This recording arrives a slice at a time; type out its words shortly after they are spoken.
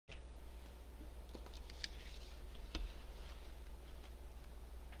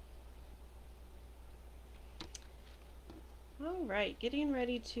Alright, getting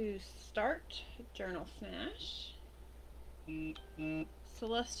ready to start Journal Smash.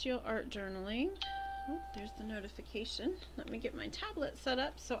 Celestial Art Journaling. Oh, there's the notification. Let me get my tablet set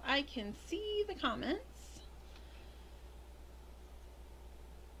up so I can see the comments.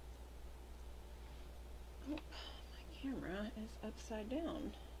 Oh, my camera is upside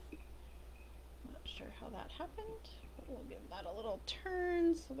down. Not sure how that happened, but we'll give that a little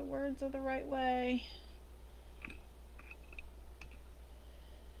turn so the words are the right way.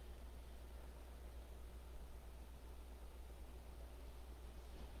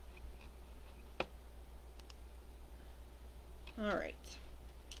 All right.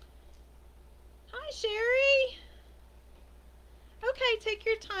 Hi, Sherry. Okay, take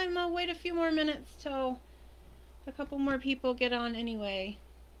your time. I'll wait a few more minutes till a couple more people get on anyway.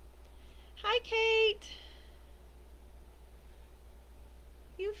 Hi, Kate.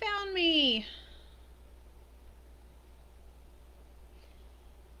 You found me.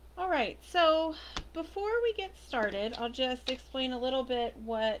 All right, so before we get started, I'll just explain a little bit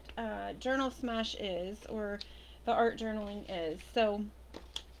what Journal Smash is, or the art journaling is. So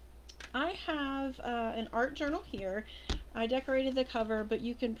I have an art journal here. I decorated the cover, but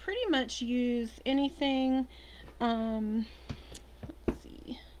you can pretty much use anything. Let's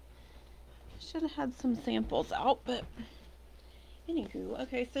see. Should have had some samples out, but anywho.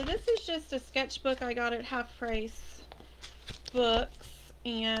 Okay, so this is just a sketchbook I got at Half Price Books,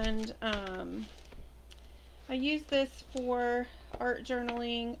 and I use this for art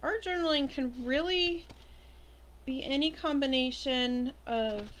journaling. Art journaling can really be any combination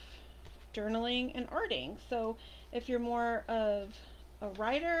of journaling and arting. So if you're more of a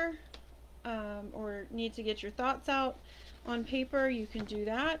writer or need to get your thoughts out on paper, you can do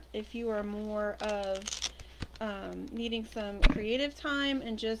that. If you are more of needing some creative time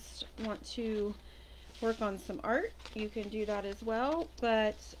and just want to work on some art, you can do that as well.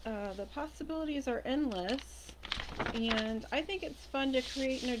 But the possibilities are endless, and I think it's fun to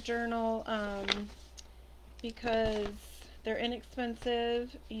create in a journal because they're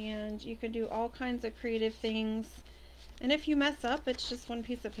inexpensive and you can do all kinds of creative things. And if you mess up, it's just one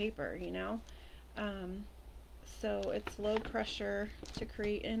piece of paper, you know. So it's low pressure to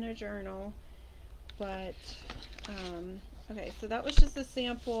create in a journal. But okay, so that was just a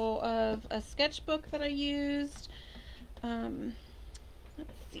sample of a sketchbook that I used. Let's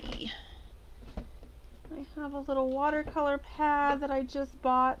see. I have a little watercolor pad that I just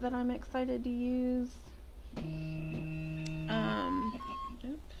bought that I'm excited to use.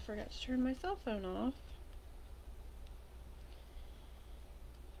 Oops, forgot to turn my cell phone off.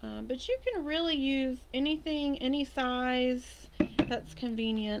 But you can really use anything, any size that's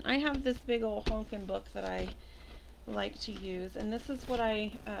convenient. I have this big old honkin' book that I like to use, and this is what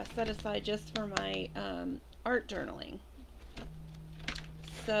I set aside just for my art journaling.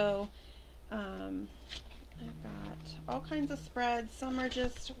 So I've got all kinds of spreads. Some are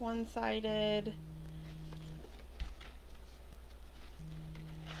just one-sided.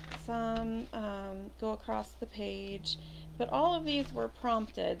 Some go across the page. But all of these were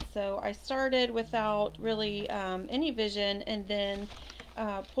prompted, so I started without really any vision, and then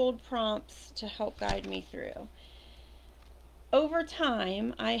pulled prompts to help guide me through. Over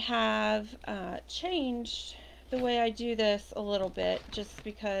time, I have changed the way I do this a little bit, just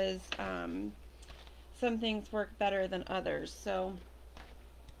because some things work better than others. So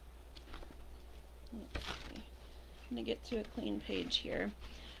let's see. I'm going to get to a clean page here.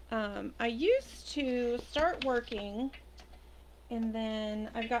 I used to start working, and then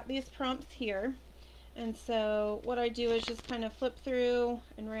I've got these prompts here, and so what I do is just kind of flip through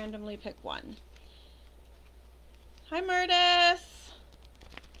and randomly pick one. Hi, Murtis!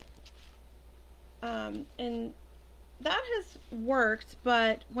 And that has worked,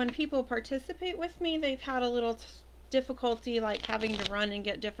 but when people participate with me, they've had a little difficulty, like having to run and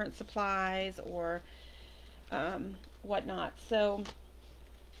get different supplies or whatnot. So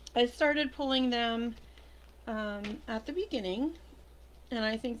I started pulling them at the beginning, and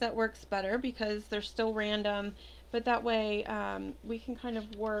I think that works better because they're still random, but that way we can kind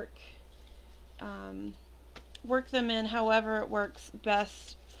of work them in however it works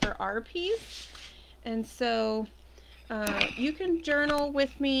best for our piece. And so you can journal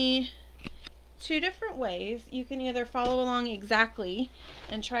with me two different ways. You can either follow along exactly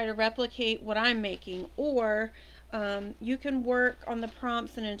and try to replicate what I'm making, or you can work on the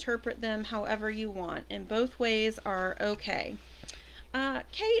prompts and interpret them however you want, and both ways are okay.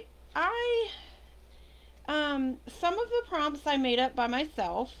 Kate, some of the prompts I made up by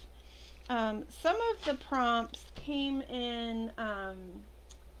myself. Some of the prompts came in, I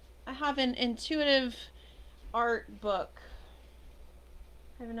have an intuitive art book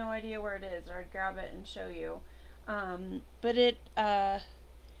I have no idea where it is, or I'd grab it and show you. But it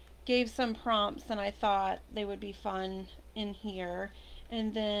gave some prompts, and I thought they would be fun in here.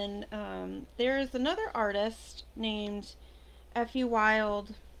 And then there's another artist named Effie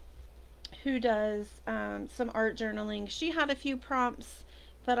Wild who does some art journaling. She had a few prompts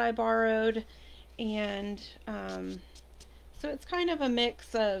that I borrowed, and so it's kind of a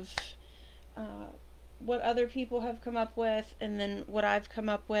mix of uh, what other people have come up with and then what I've come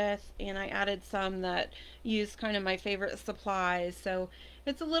up with, and I added some that use kind of my favorite supplies, so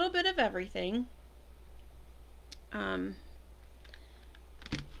it's a little bit of everything. um,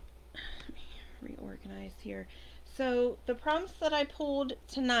 Let me reorganize here. So the prompts that I pulled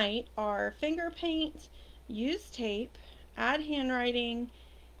tonight are finger paint, use tape, add handwriting,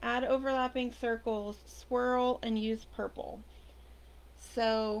 add overlapping circles, swirl, and use purple.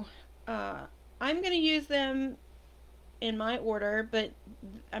 So I'm going to use them in my order, but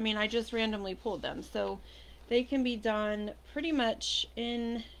I mean, I just randomly pulled them. So they can be done pretty much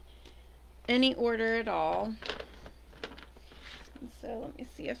in any order at all. So let me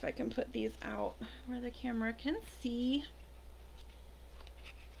see if I can put these out where the camera can see.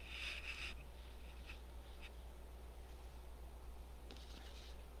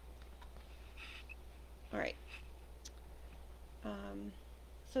 All right.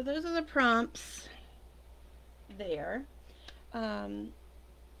 So those are the prompts there.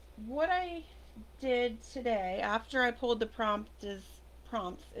 What I did today after I pulled the prompts is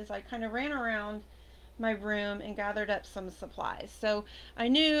I kind of ran around my room and gathered up some supplies. So I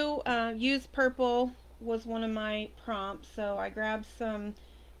knew use purple was one of my prompts, so I grabbed some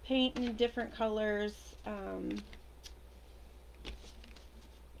paint in different colors,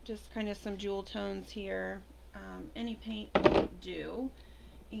 just kind of some jewel tones here. Any paint will do.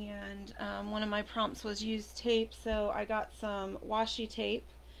 And one of my prompts was use tape, so I got some washi tape.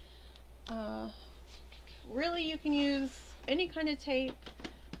 Really, you can use any kind of tape.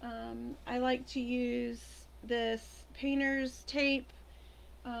 I like to use this painter's tape.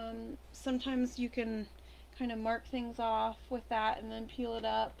 Sometimes you can kind of mark things off with that and then peel it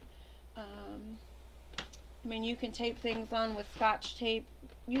up. I mean, you can tape things on with Scotch tape.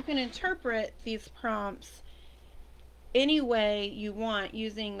 You can interpret these prompts any way you want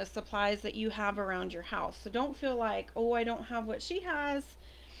using the supplies that you have around your house. So don't feel like, oh, I don't have what she has,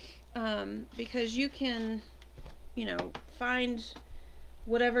 because you can, you know, find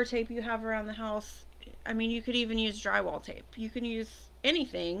whatever tape you have around the house. I mean, you could even use drywall tape. You can use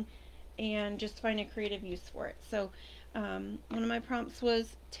anything and just find a creative use for it. So one of my prompts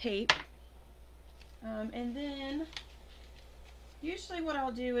was tape. And then usually what I'll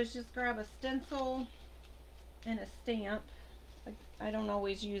do is just grab a stencil and a stamp. I don't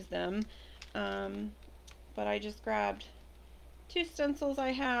always use them, but I just grabbed 2 stencils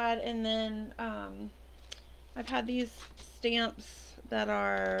I had, and then I've had these stamps that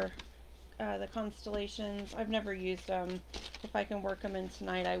are the constellations. I've never used them. If I can work them in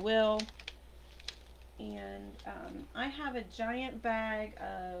tonight, I will. And I have a giant bag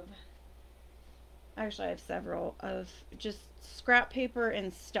of, actually I have several, of just scrap paper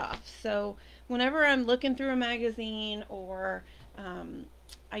and stuff. So whenever I'm looking through a magazine, or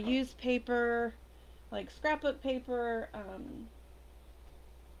I use paper like scrapbook paper,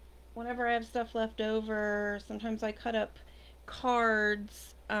 whenever I have stuff left over, sometimes I cut up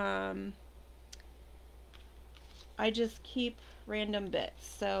cards. I just keep random bits.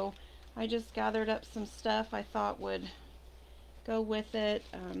 So I just gathered up some stuff I thought would go with it.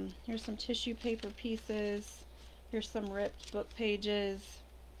 Here's some tissue paper pieces. Here's some ripped book pages.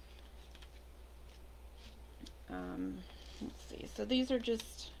 Let's see. So these are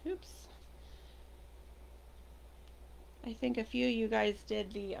just, oops. I think a few of you guys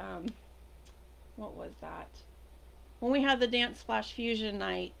did the, what was that? When we had the Dance Flash Fusion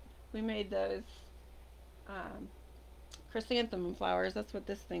night, we made those chrysanthemum flowers. That's what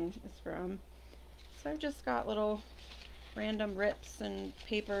this thing is from. So I've just got little random rips and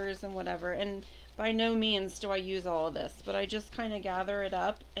papers and whatever, and by no means do I use all of this, but I just kind of gather it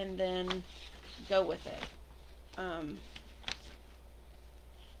up and then go with it.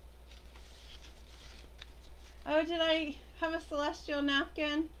 Oh, did I have a celestial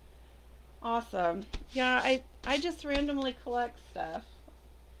napkin? Awesome. Yeah, I just randomly collect stuff.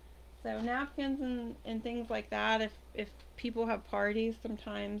 So napkins and things like that, if people have parties,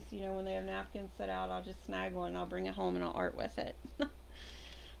 sometimes, you know, when they have napkins set out, I'll just snag one, I'll bring it home and I'll art with it.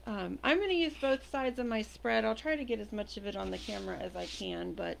 I'm going to use both sides of my spread. I'll try to get as much of it on the camera as I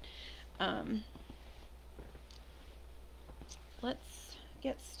can, but let's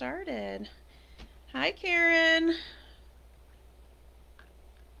get started. Hi, Karen.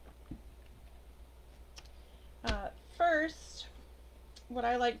 First, what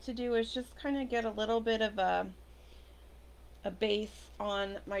I like to do is just kind of get a little bit of a base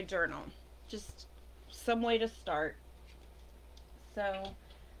on my journal. Just some way to start. So,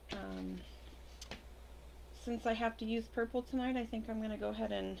 um, since I have to use purple tonight, I think I'm going to go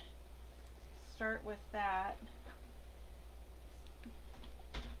ahead and start with that.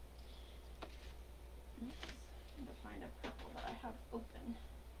 Oops, I'm going to find a purple that I have open.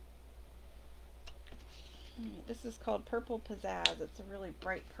 This is called Purple Pizzazz. It's a really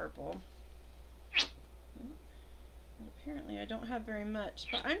bright purple. And apparently I don't have very much,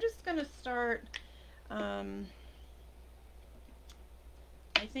 but I'm just going to start, I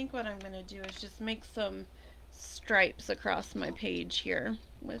think what I'm going to do is just make some stripes across my page here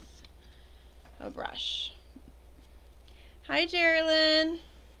with a brush. Hi, Geraldine.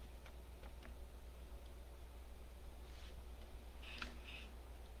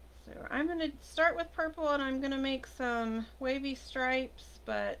 So I'm going to start with purple and I'm going to make some wavy stripes,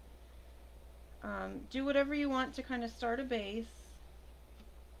 but do whatever you want to kind of start a base.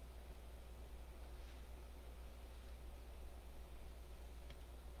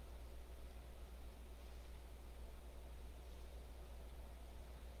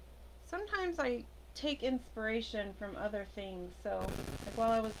 Sometimes I take inspiration from other things. So like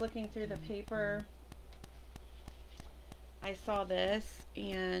while I was looking through the paper, I saw this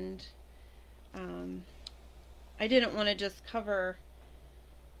and I didn't want to just cover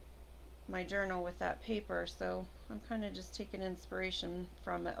my journal with that paper, so I'm kind of just taking inspiration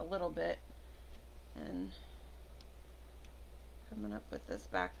from it a little bit and coming up with this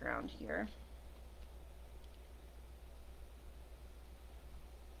background here.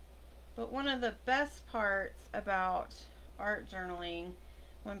 But one of the best parts about art journaling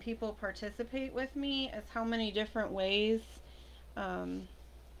when people participate with me is how many different ways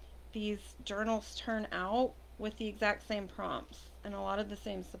these journals turn out with the exact same prompts and a lot of the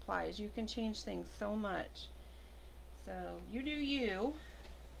same supplies. You can change things so much. So you do you.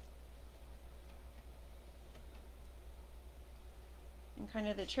 And kind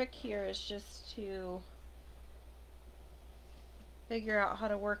of the trick here is just to figure out how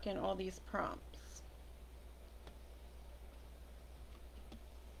to work in all these prompts.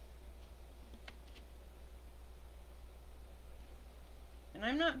 And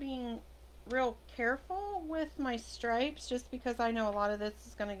I'm not being real careful with my stripes just because I know a lot of this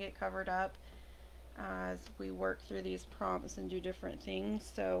is going to get covered up as we work through these prompts and do different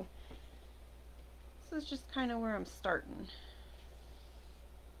things. So this is just kind of where I'm starting.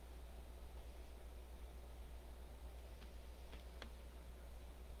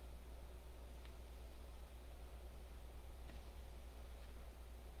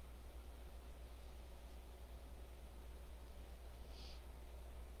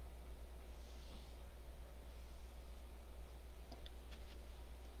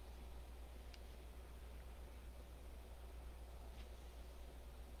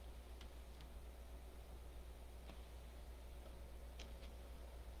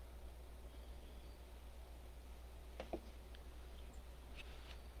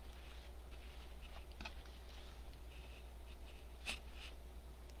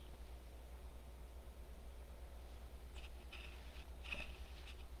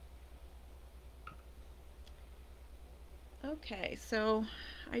 Okay, so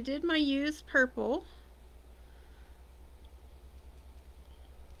I did my use purple.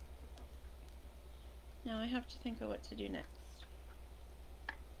 Now I have to think of what to do next.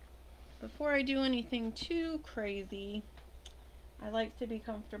 Before I do anything too crazy, I like to be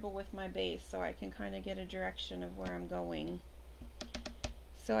comfortable with my base so I can kind of get a direction of where I'm going.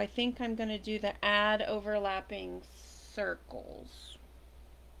 So I think I'm going to do the add overlapping circles.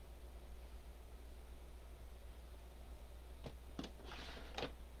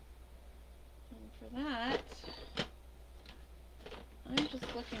 And for that, I'm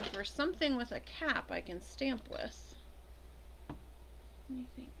just looking for something with a cap I can stamp with. Let me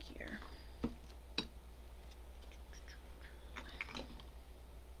think here.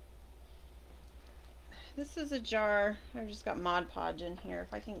 This is a jar. I've just got Mod Podge in here.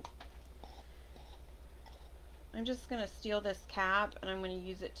 If I can, I'm just going to steal this cap and I'm going to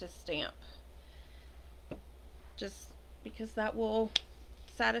use it to stamp. Just because that will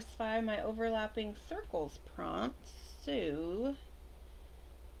satisfy my overlapping circles prompt. So,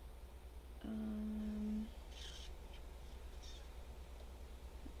 let's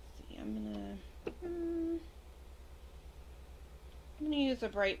see, I'm gonna use a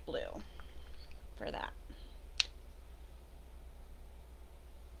bright blue for that.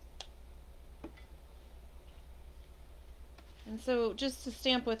 And so just to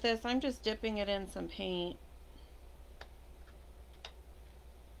stamp with this, I'm just dipping it in some paint.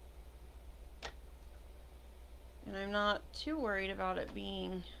 And I'm not too worried about it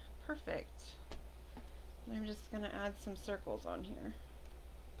being perfect. I'm just going to add some circles on here.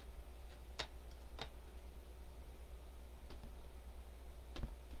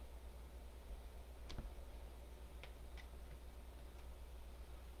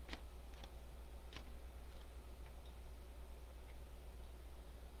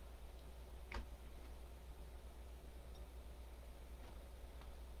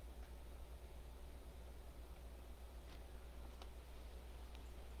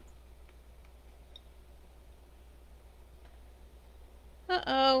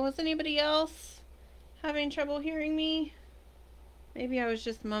 Uh-oh, was anybody else having trouble hearing me? Maybe I was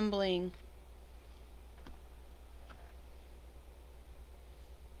just mumbling.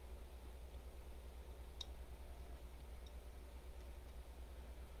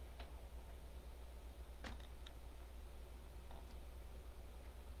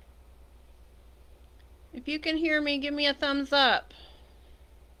 If you can hear me, give me a thumbs up.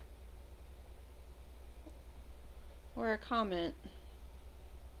 Or a comment.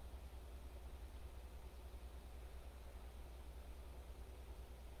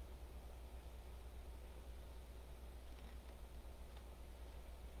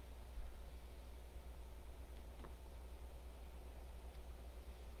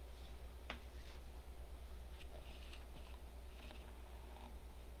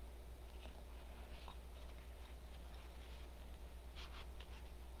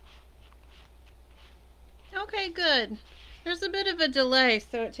 Okay, good. There's a bit of a delay,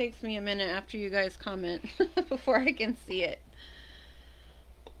 so it takes me a minute after you guys comment before I can see it.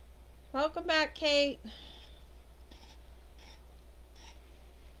 Welcome back, Kate.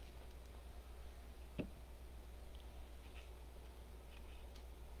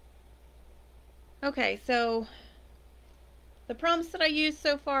 Okay, so the prompts that I used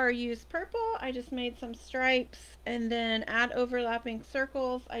so far use purple. I just made some stripes and then add overlapping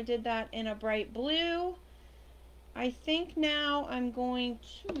circles. I did that in a bright blue. I think now I'm going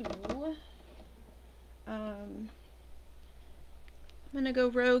to I'm going to go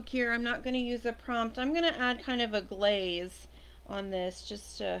rogue here. I'm not going to use a prompt. I'm going to add kind of a glaze on this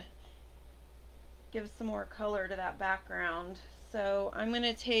just to give some more color to that background. So I'm going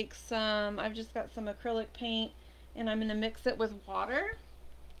to take some, I've just got some acrylic paint, and I'm going to mix it with water.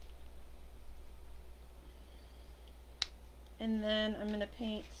 And then I'm going to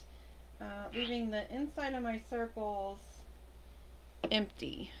paint, leaving the inside of my circles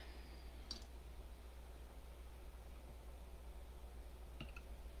empty.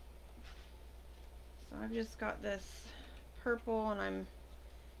 So I've just got this purple, and I'm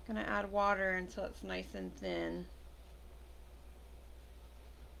going to add water until it's nice and thin.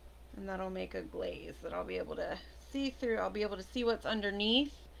 And that'll make a glaze that I'll be able to see through. I'll be able to see what's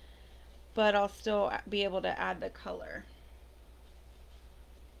underneath, but I'll still be able to add the color.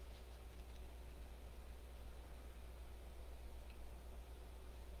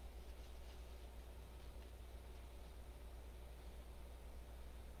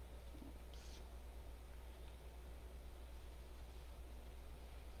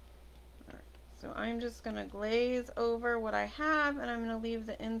 So I'm just going to glaze over what I have, and I'm going to leave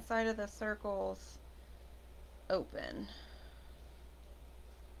the inside of the circles open.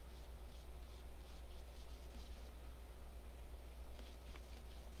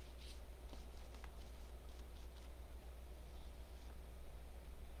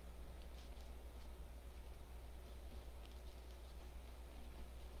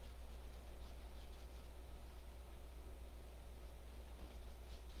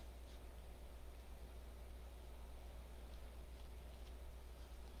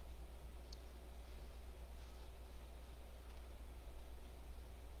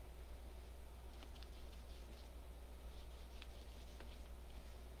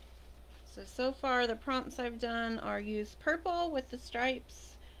 So far the prompts I've done are use purple with the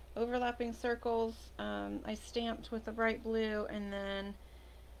stripes, overlapping circles. I stamped with a bright blue, and then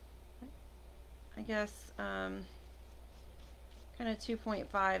I guess kind of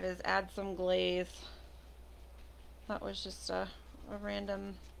 2.5 is add some glaze. That was just a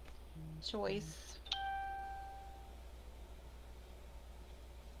random choice.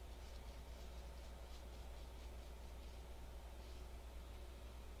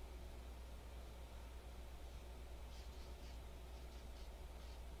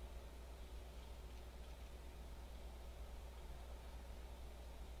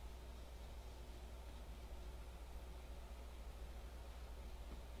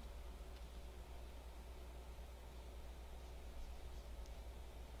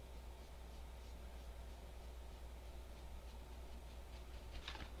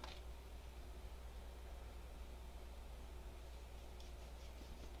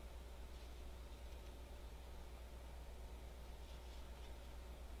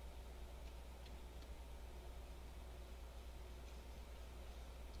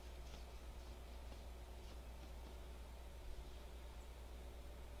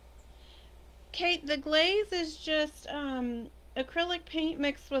 Kate, the glaze is just acrylic paint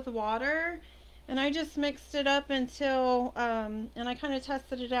mixed with water, and I just mixed it up until, and I kind of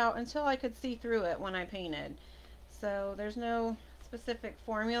tested it out until I could see through it when I painted. So there's no specific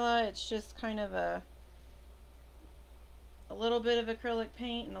formula, it's just kind of a little bit of acrylic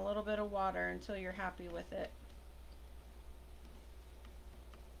paint and a little bit of water until you're happy with it.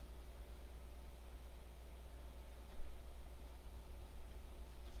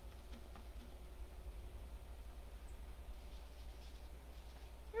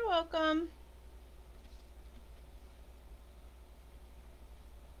 You're welcome.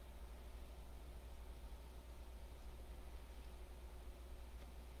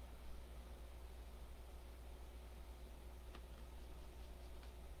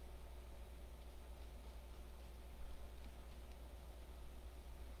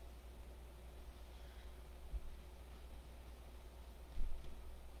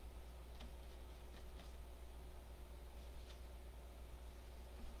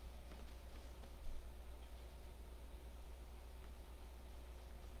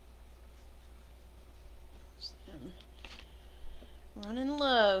 I'm running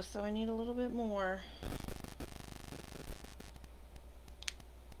low, so I need a little bit more.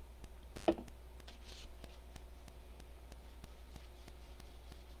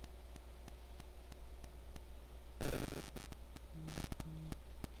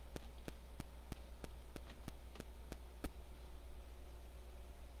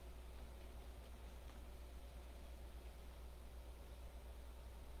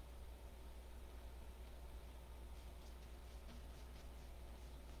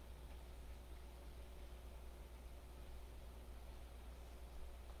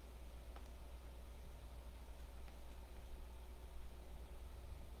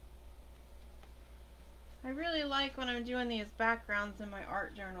 I really like when I'm doing these backgrounds in my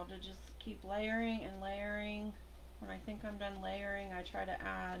art journal to just keep layering and layering. When I think I'm done layering, I try to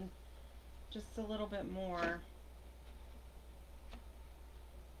add just a little bit more.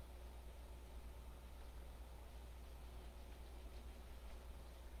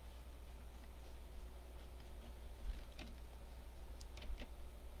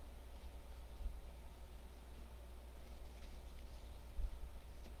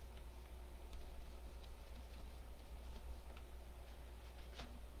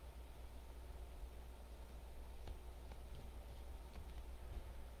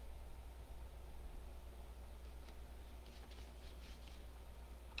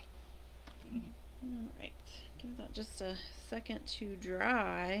 Alright, give that just a second to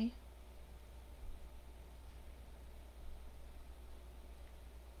dry.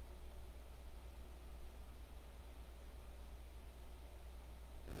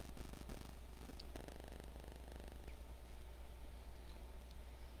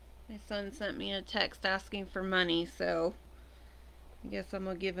 My son sent me a text asking for money, so I guess I'm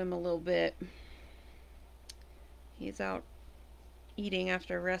gonna give him a little bit. He's out eating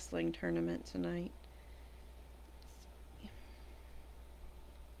after a wrestling tournament tonight.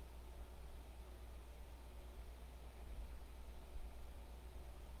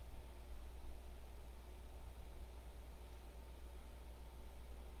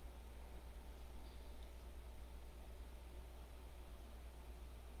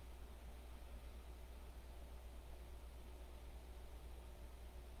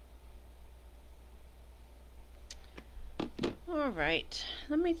 Alright,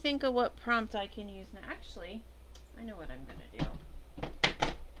 let me think of what prompt I can use now. Actually, I know what I'm going to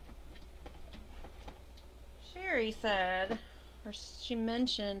do. Sherry said, or she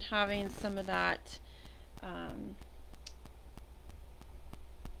mentioned having some of that,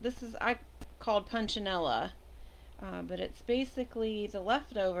 this is, I called punchinella, but it's basically the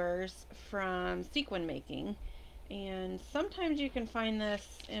leftovers from sequin making. And sometimes you can find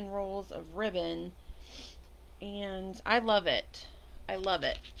this in rolls of ribbon, and I love it. I love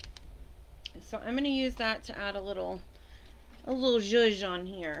it. So I'm going to use that to add a little zhuzh on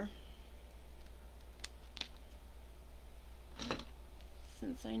here.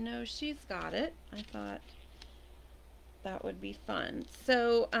 Since I know she's got it, I thought that would be fun.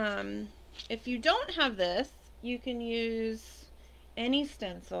 So if you don't have this, you can use any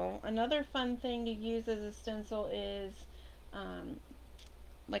stencil. Another fun thing to use as a stencil is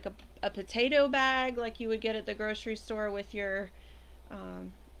like a potato bag, like you would get at the grocery store with your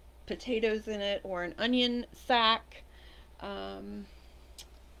potatoes in it, or an onion sack. Let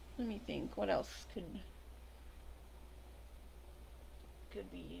me think, what else could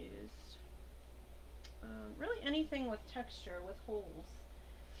be used. Really anything with texture, with holes,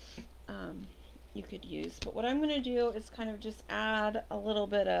 you could use. But what I'm going to do is kind of just add a little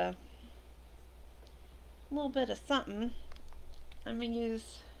bit of a little bit of something. I'm going to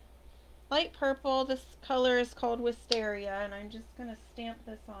use light purple. This color is called Wisteria, and I'm just going to stamp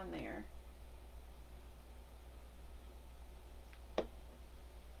this on there.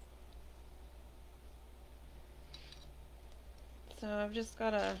 So I've just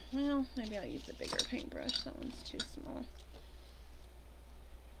got a, well, maybe I'll use a bigger paintbrush. That one's too small.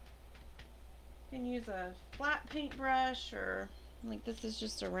 You can use a flat paintbrush, or like this is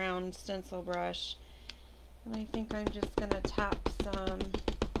just a round stencil brush. And I think I'm just going to tap some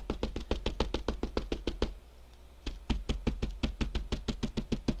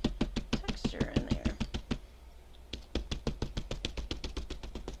texture in there.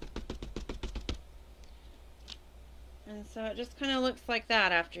 And so it just kind of looks like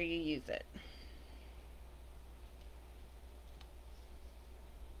that after you use it.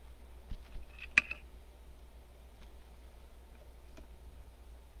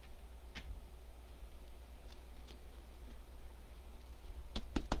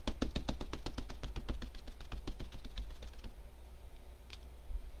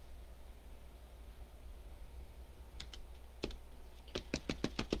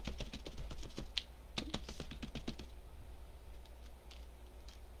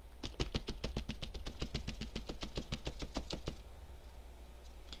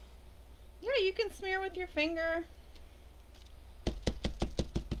 Yeah, you can smear with your finger.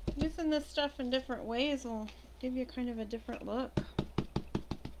 Using this stuff in different ways will give you kind of a different look.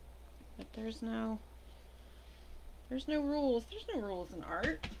 But there's no rules. There's no rules in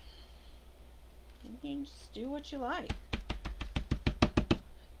art. You can just do what you like.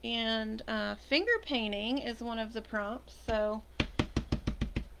 And finger painting is one of the prompts, so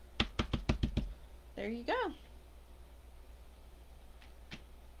there you go.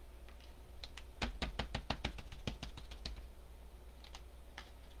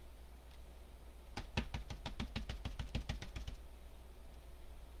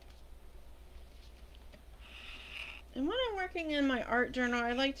 And when I'm working in my art journal,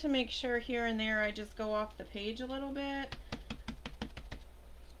 I like to make sure here and there I just go off the page a little bit.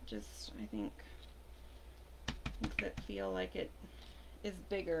 Just, I think, makes it feel like it is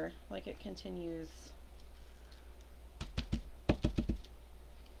bigger, like it continues.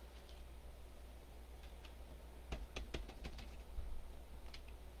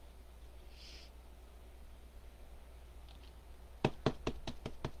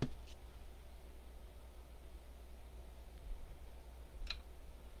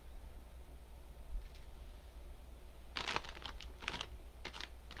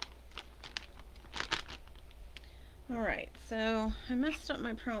 Alright, so I messed up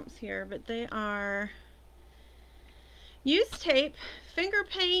my prompts here, but they are use tape, finger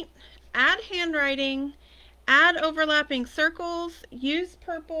paint, add handwriting, add overlapping circles, use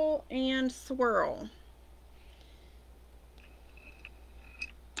purple, and swirl.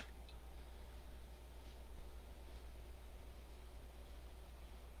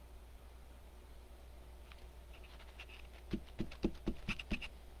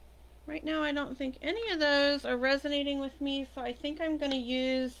 Right now I don't think any of those are resonating with me, so I think I'm going to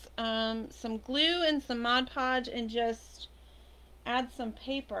use some glue and some Mod Podge and just add some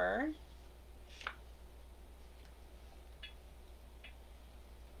paper.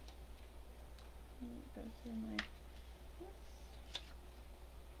 Go through my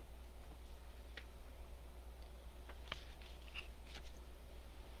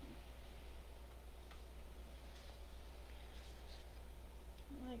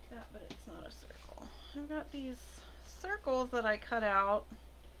like that, but it's not a circle. I've got these circles that I cut out.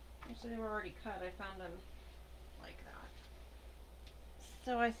 Actually, they were already cut. I found them like that.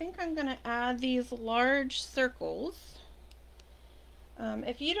 So I think I'm going to add these large circles.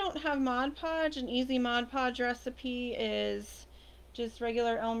 If you don't have Mod Podge, an easy Mod Podge recipe is just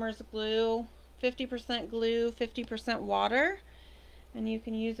regular Elmer's glue, 50% glue, 50% water, and you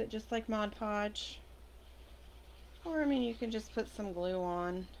can use it just like Mod Podge. Or, I mean, you can just put some glue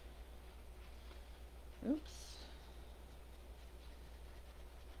on. Oops.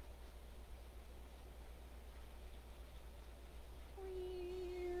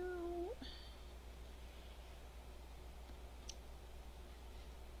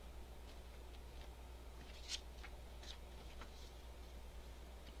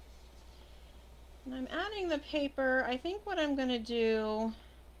 And I'm adding the paper. I think what I'm going to do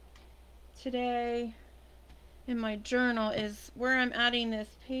today in my journal is where I'm adding this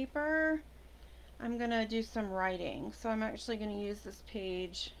paper, I'm going to do some writing. So I'm actually going to use this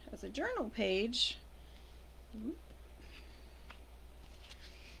page as a journal page.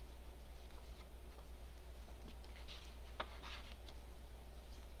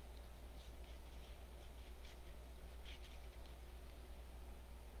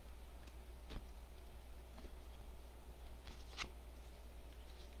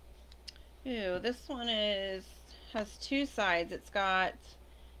 Ooh, this one has two sides. It's got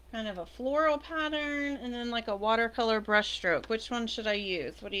kind of a floral pattern and then like a watercolor brush stroke. Which one should I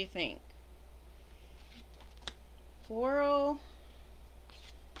use? What do you think? Floral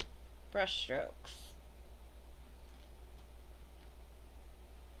brush strokes.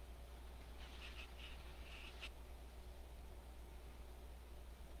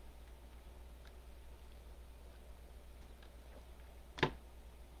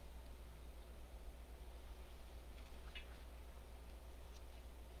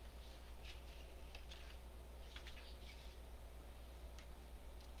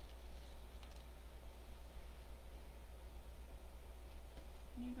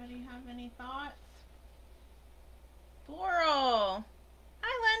 Anybody have any thoughts? Floral.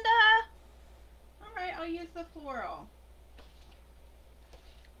 Hi, Linda. All right, I'll use the floral.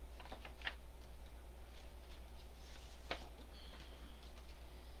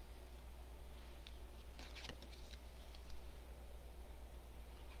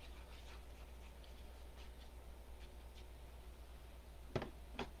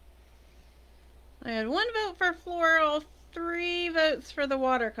 I had 1 vote for floral, 3 votes for the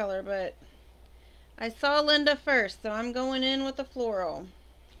watercolor, but I saw Linda first, so I'm going in with the floral.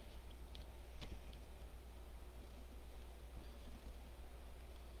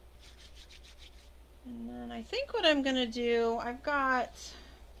 And then I think what I'm going to do, I've got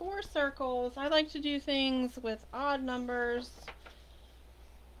 4 circles. I like to do things with odd numbers.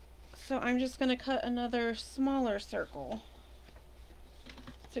 So I'm just going to cut another smaller circle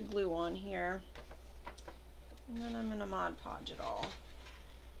to glue on here. And then I'm going to Mod Podge it all.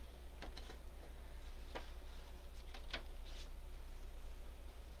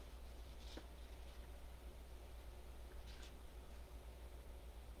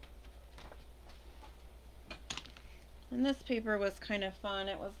 And this paper was kind of fun.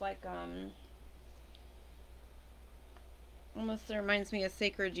 It was like, almost reminds me of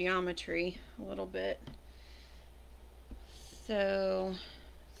Sacred Geometry a little bit. So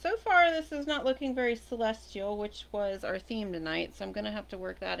far this is not looking very celestial, which was our theme tonight, so I'm going to have to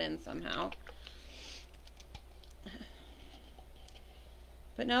work that in somehow.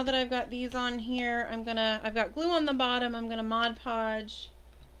 But now that I've got these on here, I've got glue on the bottom, I'm going to Mod Podge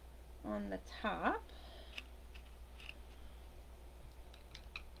on the top.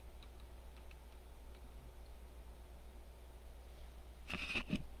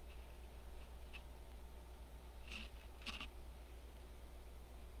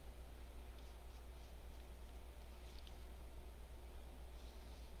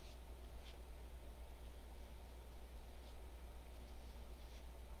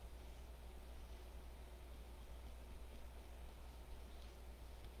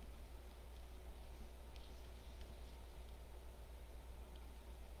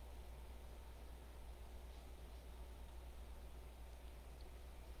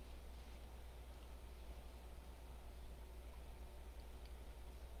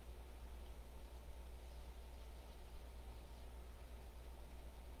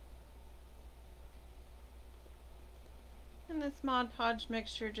 And this Mod Podge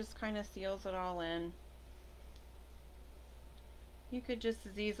mixture just kind of seals it all in. You could just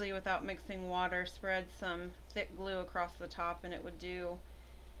as easily, without mixing water, spread some thick glue across the top and it would do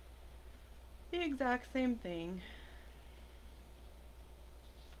the exact same thing.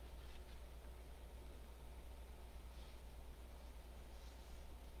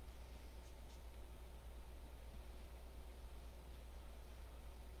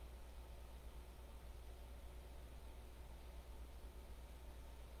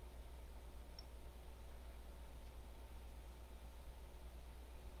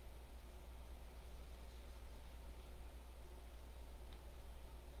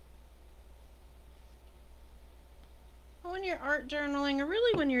 When you're art journaling, or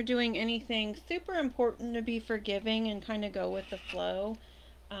really when you're doing anything, super important to be forgiving and kind of go with the flow.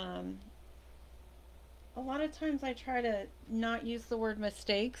 A lot of times I try to not use the word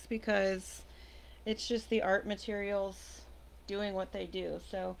mistakes because it's just the art materials doing what they do.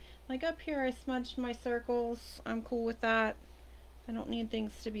 So like up here I smudged my circles. I'm cool with that. I don't need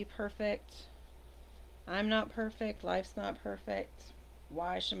things to be perfect. I'm not perfect. Life's not perfect.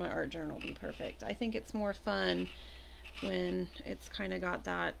 Why should my art journal be perfect? I think it's more fun when it's kind of got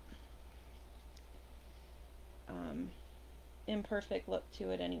that imperfect look to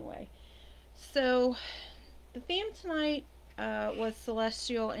it anyway. So the theme tonight was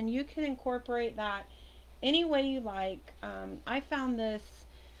celestial, and you can incorporate that any way you like. I found this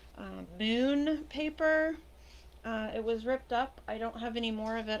moon paper. It was ripped up. I don't have any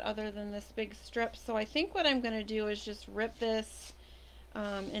more of it other than this big strip, so I think what I'm going to do is just rip this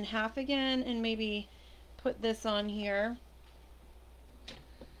in half again and maybe put this on here.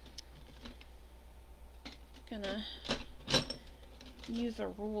 Gonna use a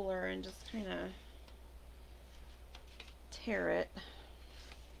ruler and just kind of tear it.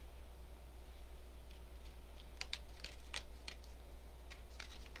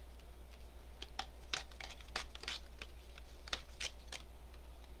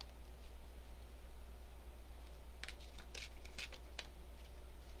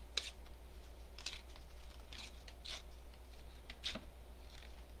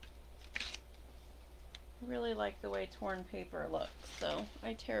 I really like the way torn paper looks, so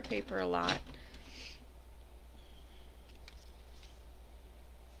I tear paper a lot.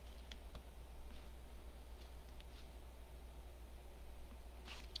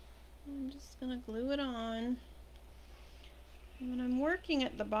 I'm just going to glue it on. And when I'm working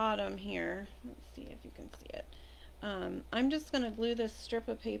at the bottom here, let's see if you can see it. I'm just going to glue this strip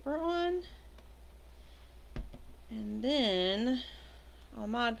of paper on, and then I'll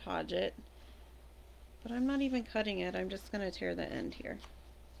Mod Podge it. But I'm not even cutting it, I'm just going to tear the end here.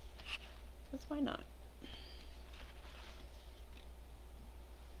 Because why not?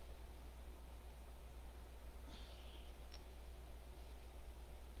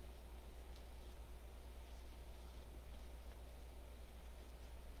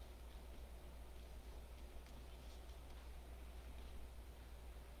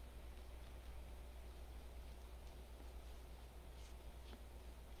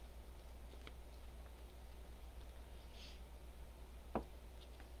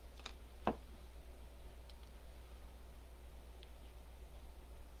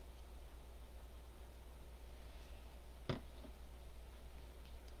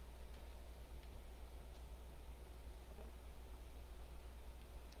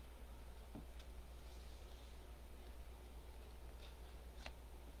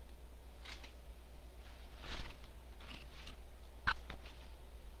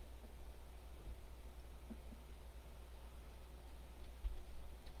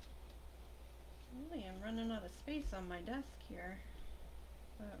 Really, I'm running out of space on my desk here.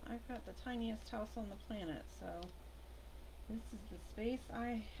 But I've got the tiniest house on the planet, so this is the space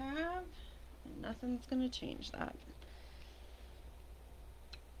I have, and nothing's going to change that.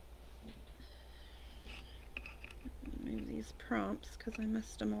 Move these prompts because I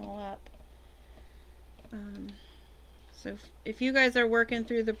messed them all up. So if you guys are working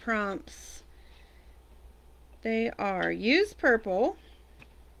through the prompts, they are use purple,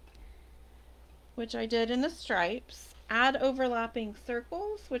 which I did in the stripes, add overlapping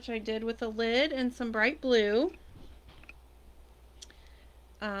circles, which I did with a lid and some bright blue,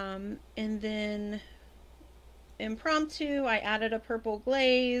 and then impromptu I added a purple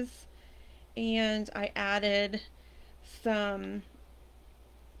glaze, and I added some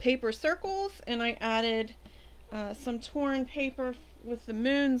paper circles, and I added some torn paper with the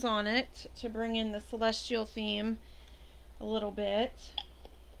moons on it to bring in the celestial theme a little bit.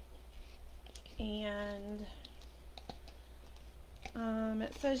 And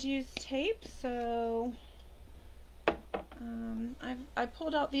it says use tape, so I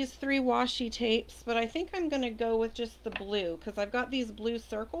pulled out these 3 washi tapes, but I think I'm going to go with just the blue because I've got these blue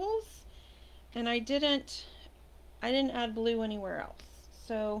circles and I didn't add blue anywhere else.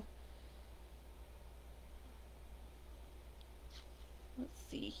 So let's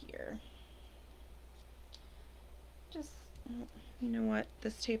see here. Just, you know what,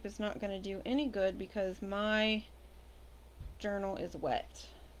 this tape is not going to do any good because my journal is wet,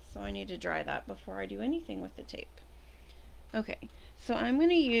 so I need to dry that before I do anything with the tape. Okay, so I'm going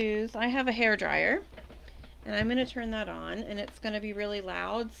to use, I have a hair dryer, and I'm going to turn that on, and it's going to be really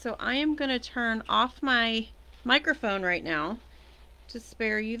loud, so I am going to turn off my microphone right now to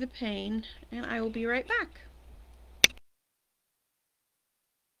spare you the pain, and I will be right back.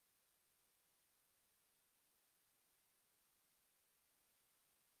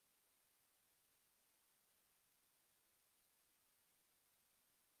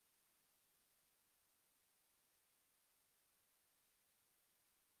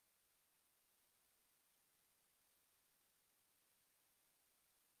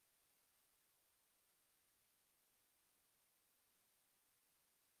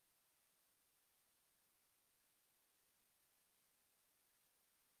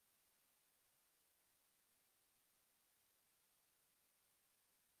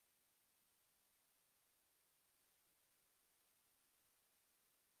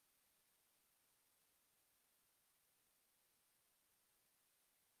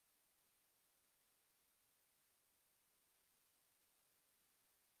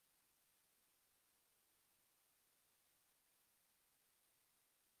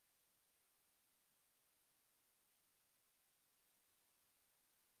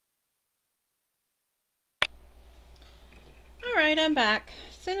 Alright, I'm back.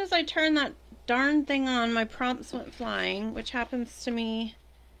 As soon as I turned that darn thing on, my prompts went flying, which happens to me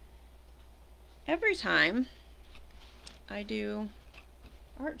every time I do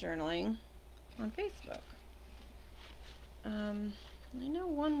art journaling on Facebook. I know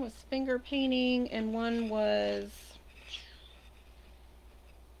one was finger painting and one was,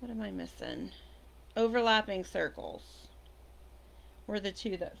 what am I missing? Overlapping circles were the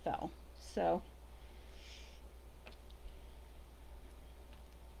two that fell. So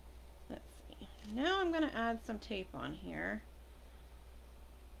let's see. Now I'm going to add some tape on here.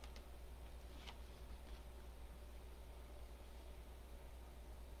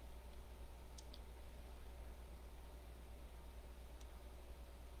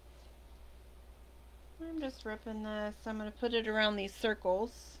 I'm just ripping this. I'm going to put it around these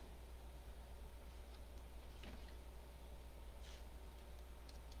circles.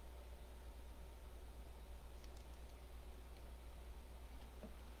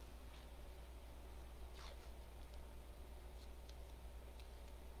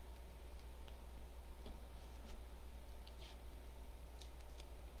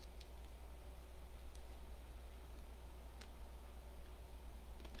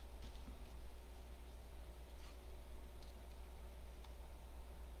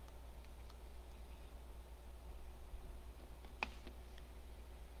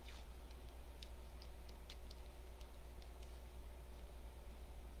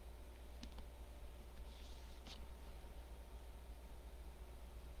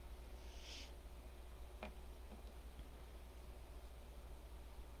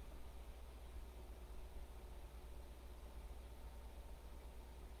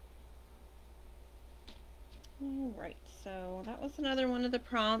 Alright, so that was another one of the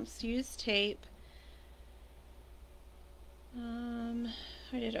prompts. Use tape.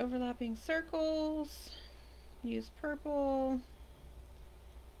 I did overlapping circles. Use purple.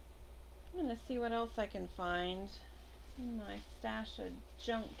 I'm going to see what else I can find in my stash of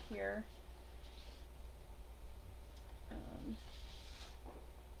junk here.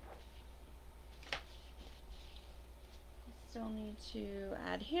 Still need to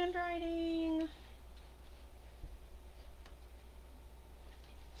add handwriting.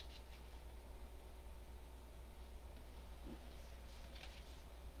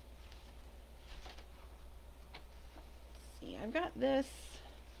 I've got this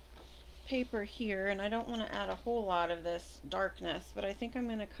paper here, and I don't want to add a whole lot of this darkness, but I think I'm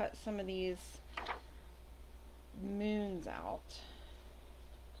going to cut some of these moons out.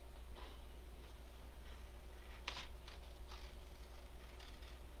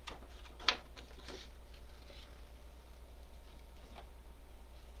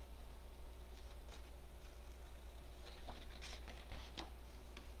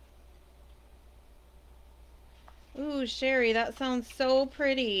 Ooh, Sherry, that sounds so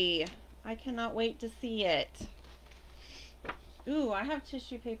pretty. I cannot wait to see it. Ooh, I have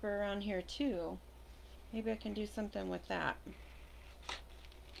tissue paper around here too. Maybe I can do something with that.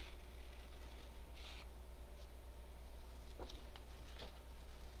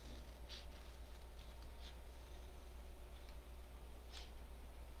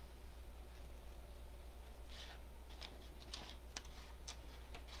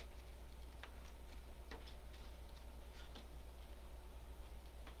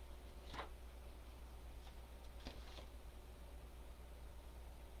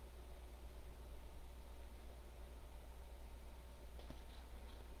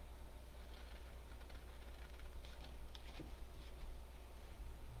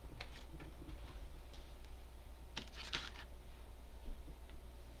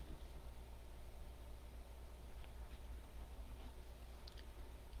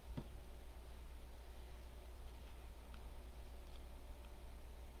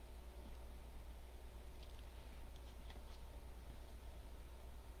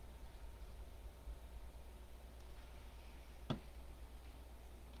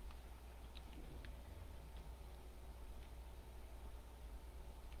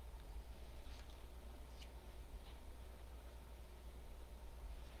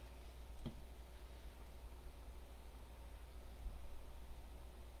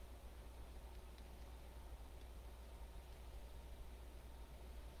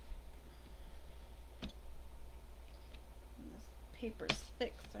 Paper's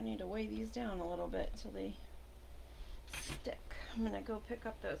thick, so I need to weigh these down a little bit till they stick. I'm gonna go pick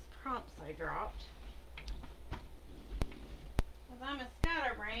up those prompts I dropped, because I'm a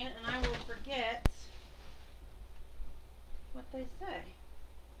scatterbrain and I will forget what they say.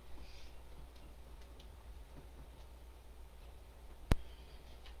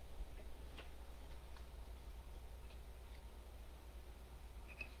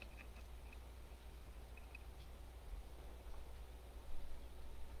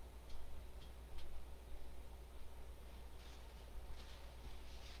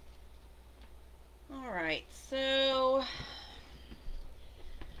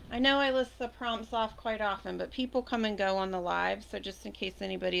 know I list the prompts off quite often, but people come and go on the live, so just in case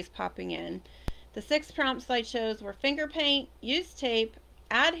anybody's popping in. The 6 prompts I chose were finger paint, use tape,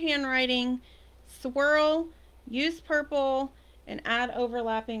 add handwriting, swirl, use purple, and add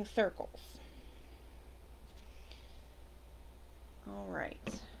overlapping circles.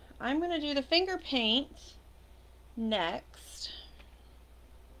 Alright, I'm going to do the finger paint next.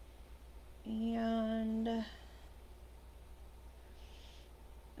 And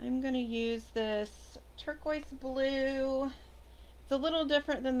I'm going to use this turquoise blue. It's a little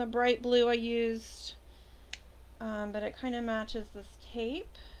different than the bright blue I used, but it kind of matches this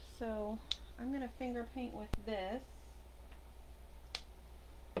tape. So I'm going to finger paint with this.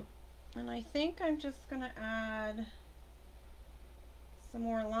 And I think I'm just going to add some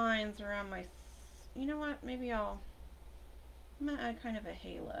more lines around my, you know what, maybe I'm going to add kind of a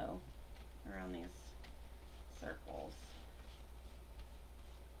halo around these circles.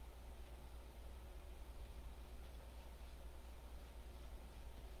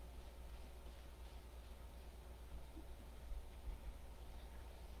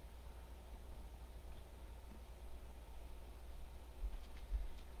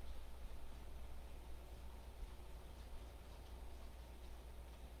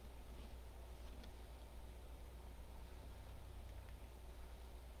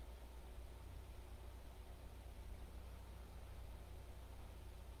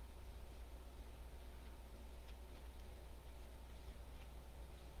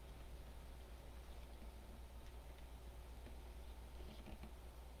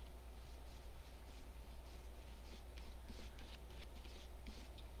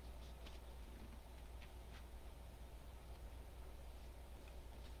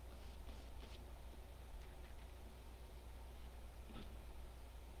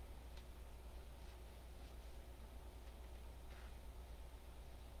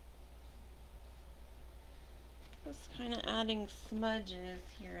 Just kind of adding smudges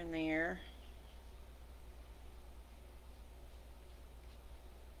here and there.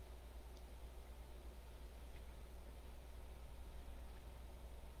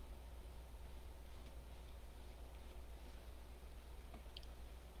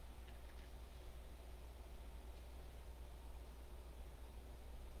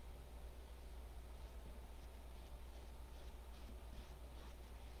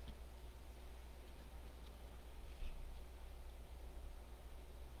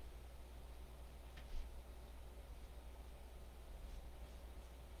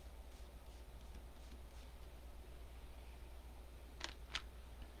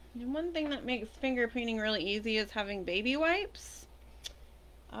 And one thing that makes finger painting really easy is having baby wipes.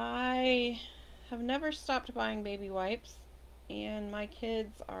 I have never stopped buying baby wipes, and my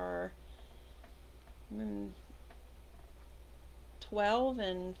kids are 12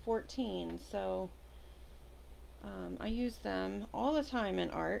 and 14, so I use them all the time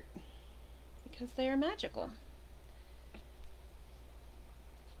in art because they are magical.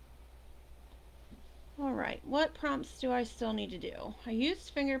 Alright, what prompts do I still need to do? I used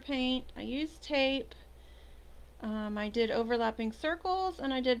finger paint, I used tape, I did overlapping circles,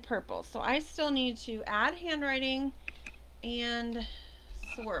 and I did purple. So I still need to add handwriting and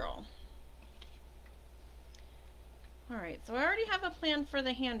swirl. Alright, so I already have a plan for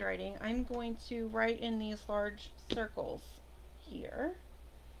the handwriting. I'm going to write in these large circles here.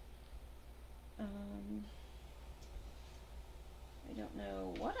 I don't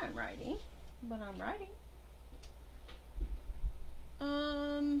know what I'm writing, but I'm writing.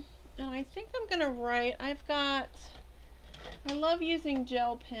 And I think I'm gonna write, I love using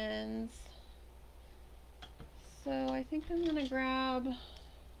gel pens, so I think I'm gonna grab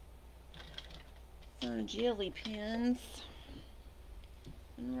some jelly pens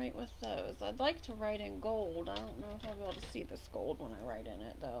and write with those. I'd like to write in gold. I don't know if I'll be able to see this gold when I write in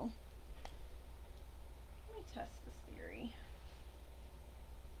it though. Let me test this theory.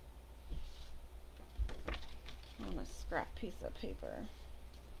 On a scrap piece of paper.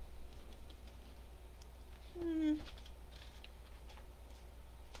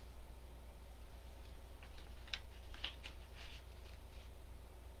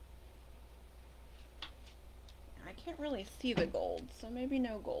 I can't really see the gold, so maybe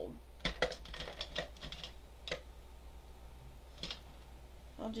no gold.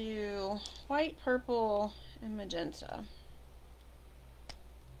 I'll do white, purple, and magenta.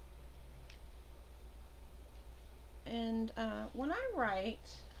 And when I write,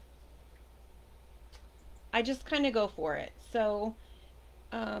 I just kind of go for it. So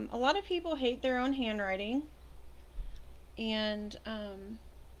a lot of people hate their own handwriting, and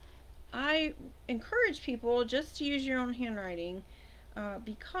I encourage people just to use your own handwriting.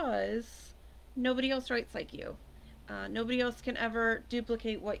 because nobody else writes like you. Nobody else can ever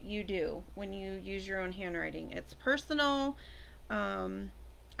duplicate what you do when you use your own handwriting. It's personal. Um,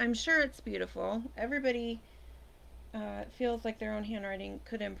 I'm sure it's beautiful. Everybody feels like their own handwriting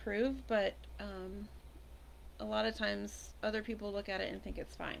could improve, but a lot of times other people look at it and think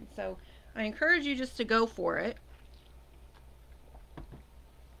it's fine. So I encourage you just to go for it,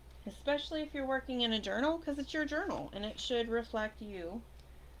 especially if you're working in a journal, because it's your journal and it should reflect you.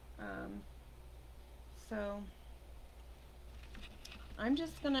 Um, so I'm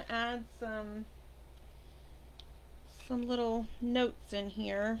just going to add some little notes in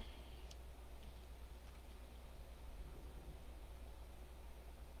here.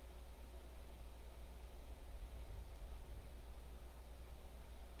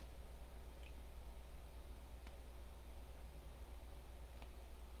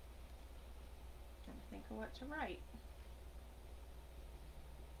 Trying to think of what to write.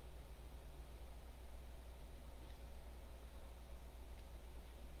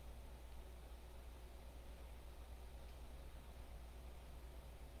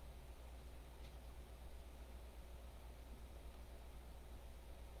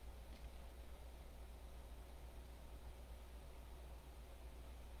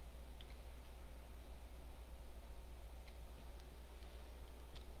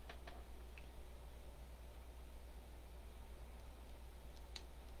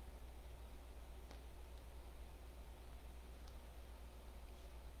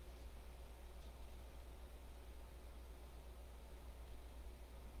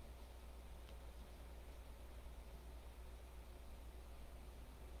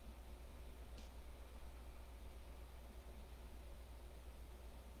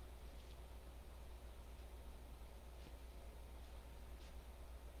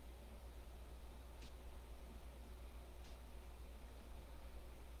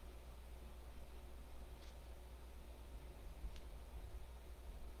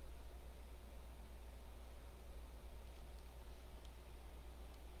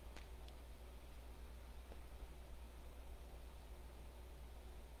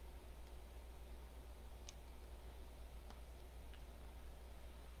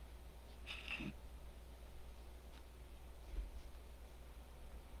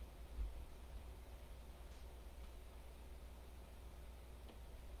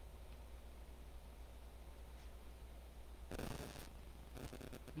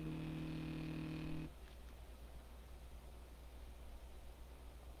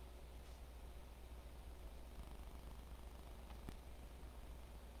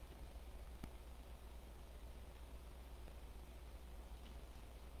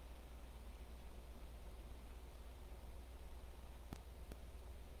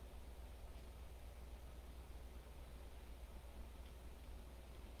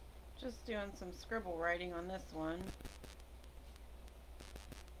 Just doing some scribble writing on this one.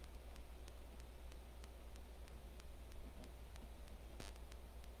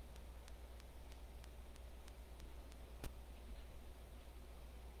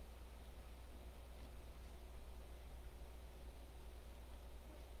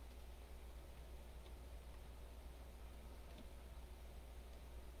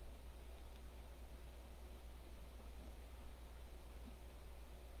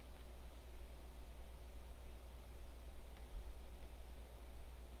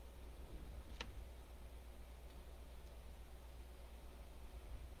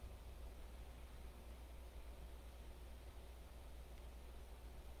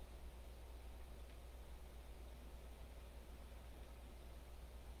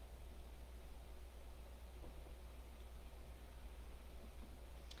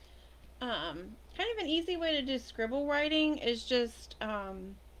 Kind of an easy way to do scribble writing is just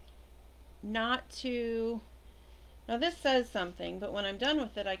not to. Now, this says something, but when I'm done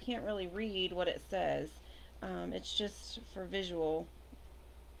with it, I can't really read what it says. It's just for visual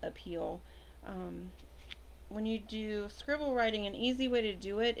appeal. Um, when you do scribble writing, an easy way to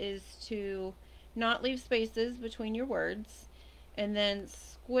do it is to not leave spaces between your words and then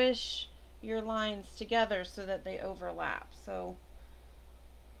squish your lines together so that they overlap. So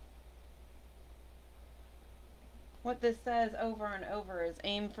what this says over and over is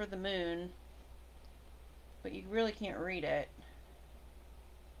aim for the moon, but you really can't read it.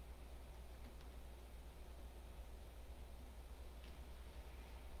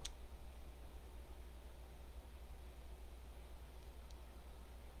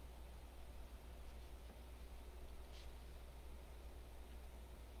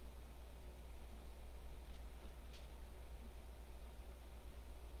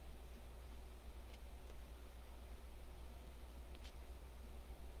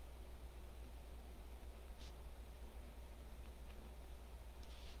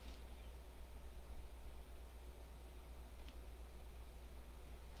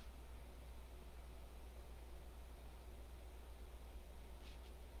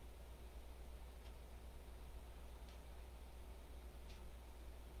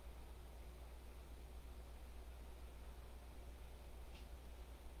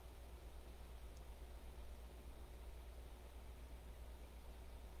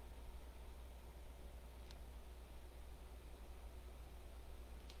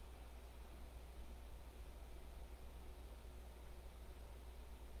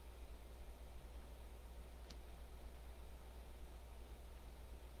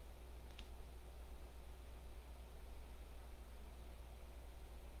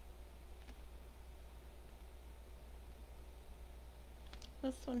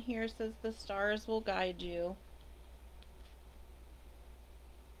 This one here says the stars will guide you.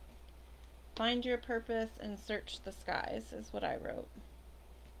 Find your purpose and search the skies is what I wrote.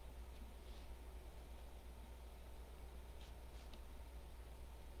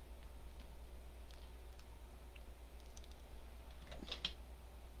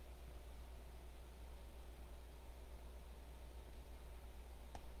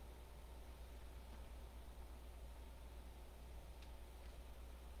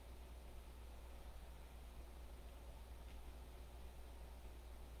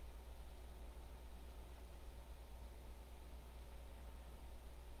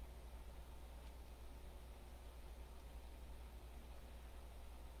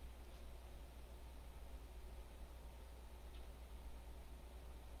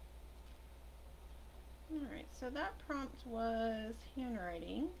 Alright, so that prompt was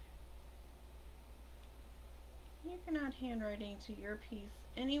handwriting. You can add handwriting to your piece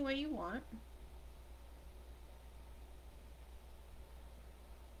any way you want.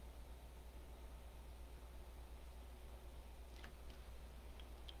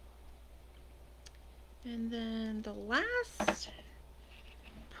 And then the last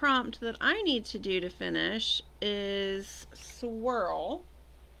prompt that I need to do to finish is swirl.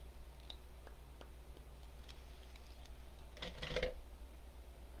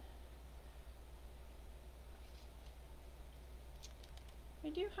 I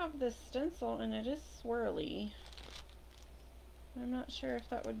do have this stencil and it is swirly. I'm not sure if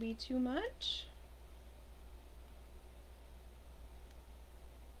that would be too much.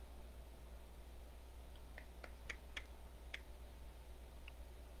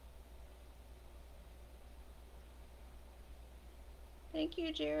 Thank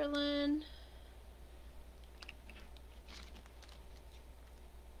you, Geraldine.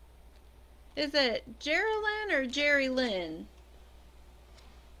 Is it Geraldine or Jerry Lynn?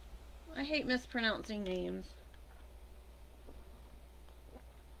 I hate mispronouncing names.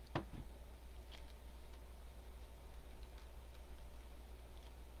 I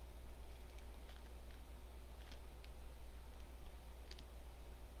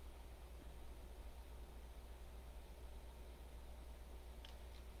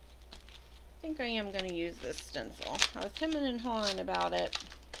think I am going to use this stencil. I was hemming and hawing about it.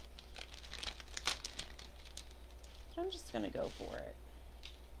 So I'm just going to go for it.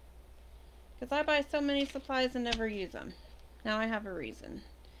 Because I buy so many supplies and never use them. Now I have a reason.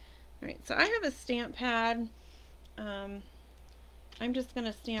 Alright, so I have a stamp pad. I'm just going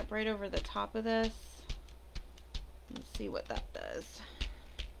to stamp right over the top of this. Let's see what that does.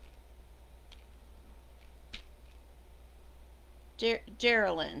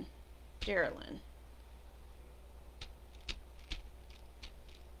 Geraldine. Geraldine.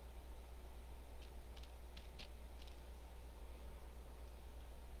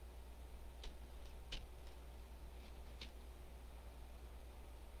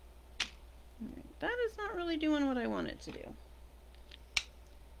 That is not really doing what I want it to do.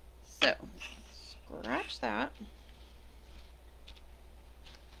 So, scratch that.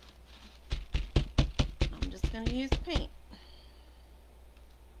 I'm just going to use paint.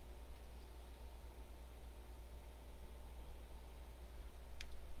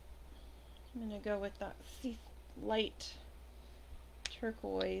 I'm going to go with that light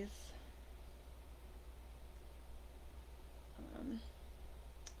turquoise.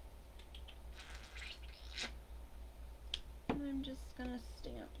 And I'm just going to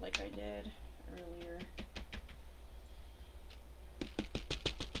stamp like I did earlier.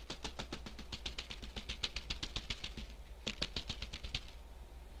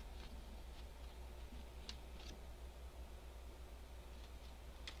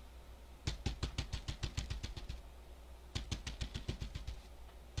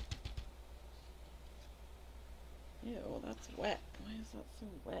 Ew, that's wet. Why is that so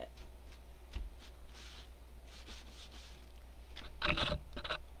wet?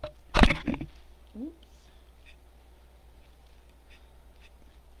 Oops.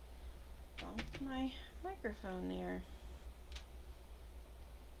 Bumped my microphone there.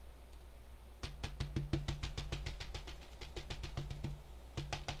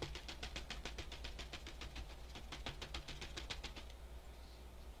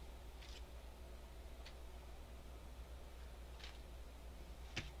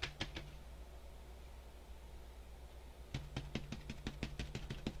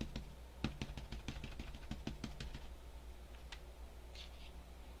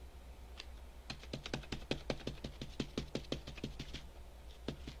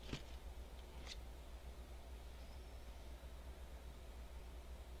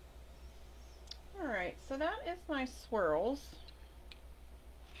 Alright, so that is my swirls.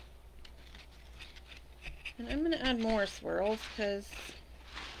 And I'm going to add more swirls because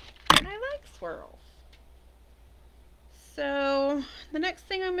I like swirls. So the next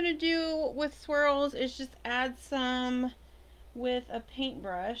thing I'm going to do with swirls is just add some with a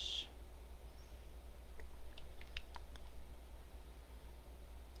paintbrush.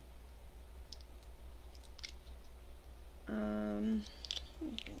 Let me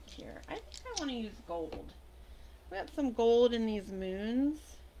think here. I think I want to use gold. We got some gold in these moons.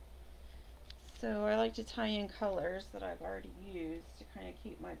 So I like to tie in colors that I've already used to kind of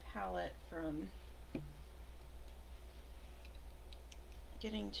keep my palette from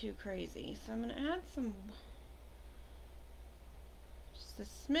getting too crazy. So I'm going to add some, just a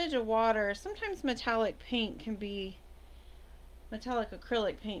smidge of water. Sometimes metallic acrylic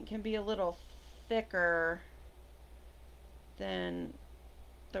paint can be a little thicker than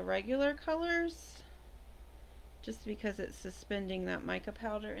the regular colors, just because it's suspending that mica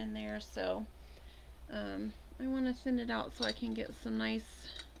powder in there. So I want to thin it out so I can get some nice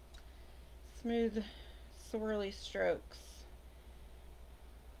smooth swirly strokes.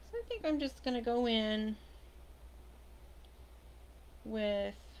 So I think I'm just going to go in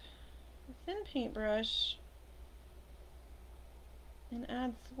with a thin paintbrush and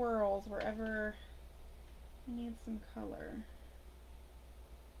add swirls wherever I need some color.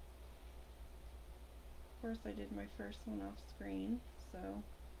 Of course I did my first one off screen, so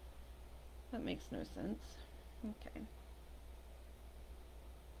that makes no sense. Okay.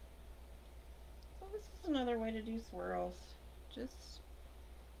 So this is another way to do swirls. Just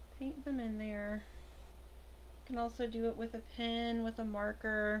paint them in there. You can also do it with a pen, with a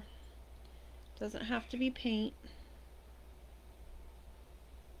marker. Doesn't have to be paint.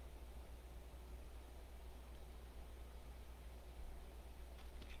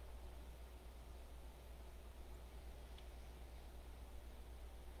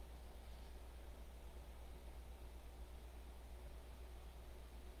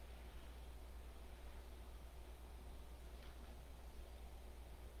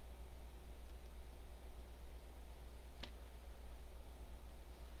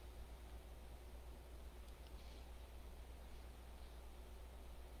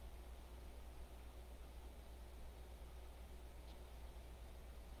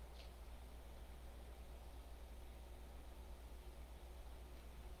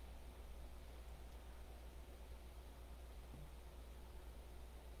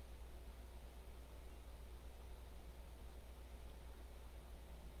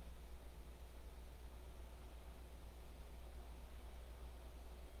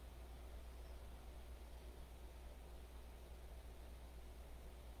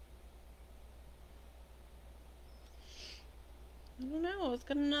 I don't know, I was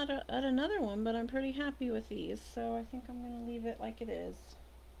gonna add another one, but I'm pretty happy with these, so I think I'm gonna leave it like it is.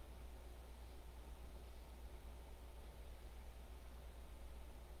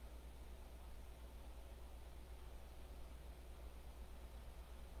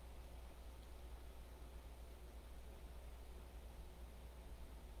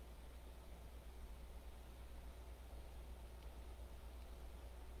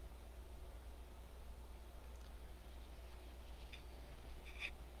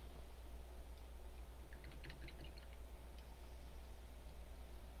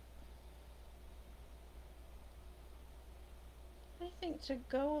 I think to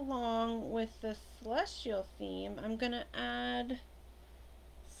go along with the celestial theme, I'm going to add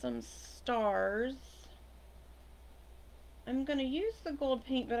some stars. I'm going to use the gold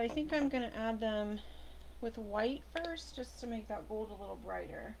paint, but I think I'm going to add them with white first, just to make that gold a little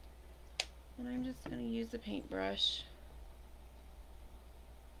brighter. And I'm just going to use the paintbrush.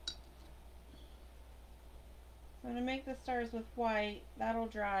 I'm going to make the stars with white, that'll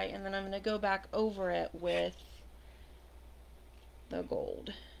dry, and then I'm going to go back over it with the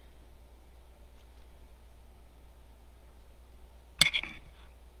gold.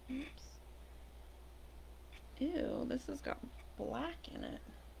 Oops. Ew, this has got black in it.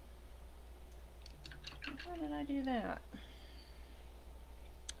 How did I do that?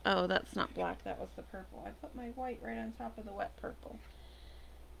 Oh, that's not black, that was the purple. I put my white right on top of the wet purple.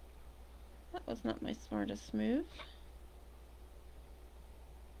 That was not my smartest move.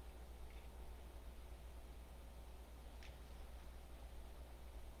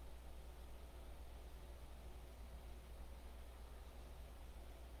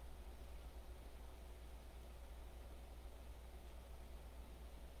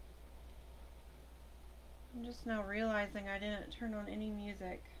 I'm just now realizing I didn't turn on any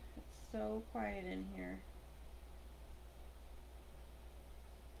music. It's so quiet in here.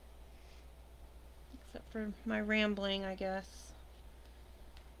 Except for my rambling, I guess.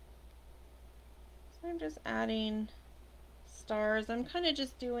 So I'm just adding stars. I'm kind of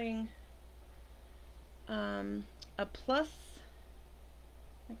just doing a plus,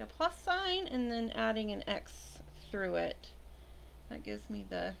 like a plus sign, and then adding an X through it. That gives me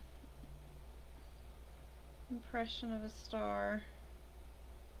the impression of a star.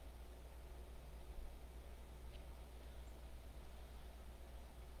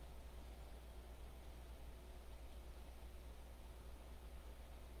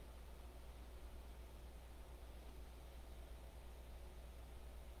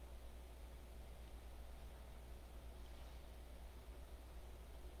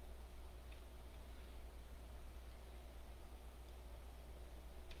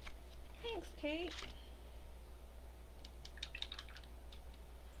 Thanks, Kate.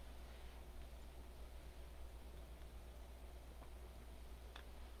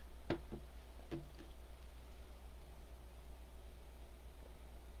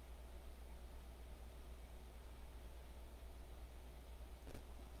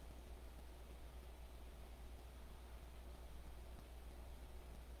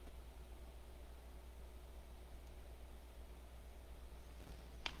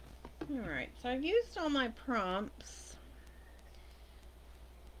 Alright, so I've used all my prompts.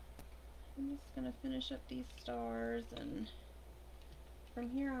 I'm just going to finish up these stars, and from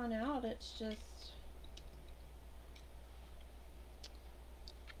here on out it's just,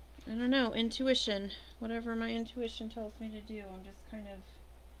 I don't know, intuition. Whatever my intuition tells me to do, I'm just kind of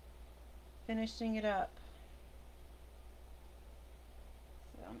finishing it up.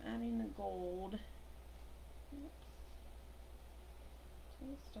 So I'm adding the gold. Oops. 2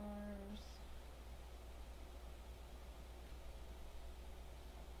 stars.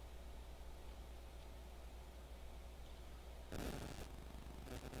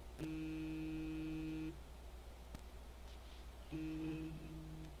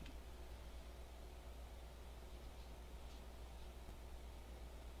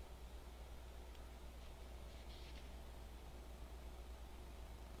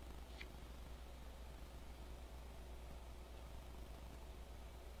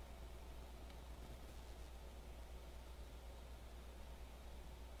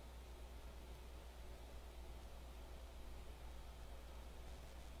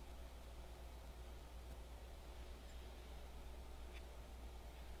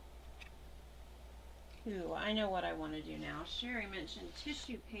 Ooh, I know what I want to do now. Sherry mentioned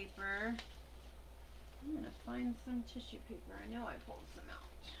tissue paper. I'm going to find some tissue paper. I know I pulled some out.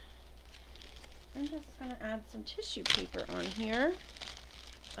 I'm just going to add some tissue paper on here.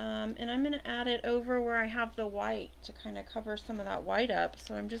 And I'm going to add it over where I have the white to kind of cover some of that white up.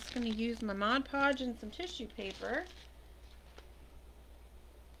 So I'm just going to use my Mod Podge and some tissue paper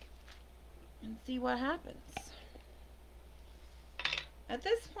and see what happens. At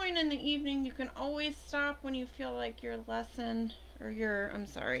this point in the evening, you can always stop when you feel like your lesson, or your, I'm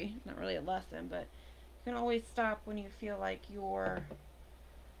sorry, not really a lesson, but you can always stop when you feel like your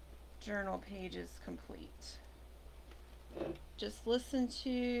journal page is complete. Just listen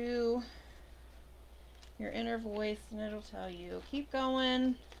to your inner voice and it'll tell you, keep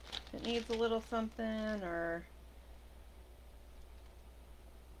going, if it needs a little something, or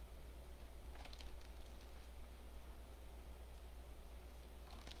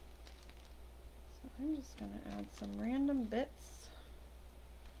I'm just going to add some random bits.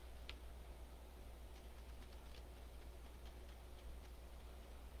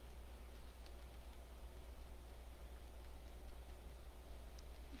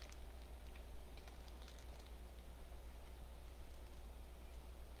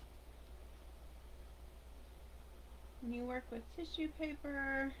 When you work with tissue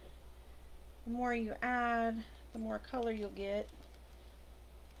paper, the more you add, the more color you'll get.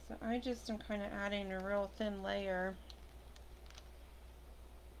 So I just am kind of adding a real thin layer.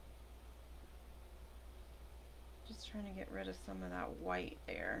 Just trying to get rid of some of that white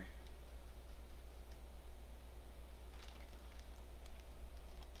there.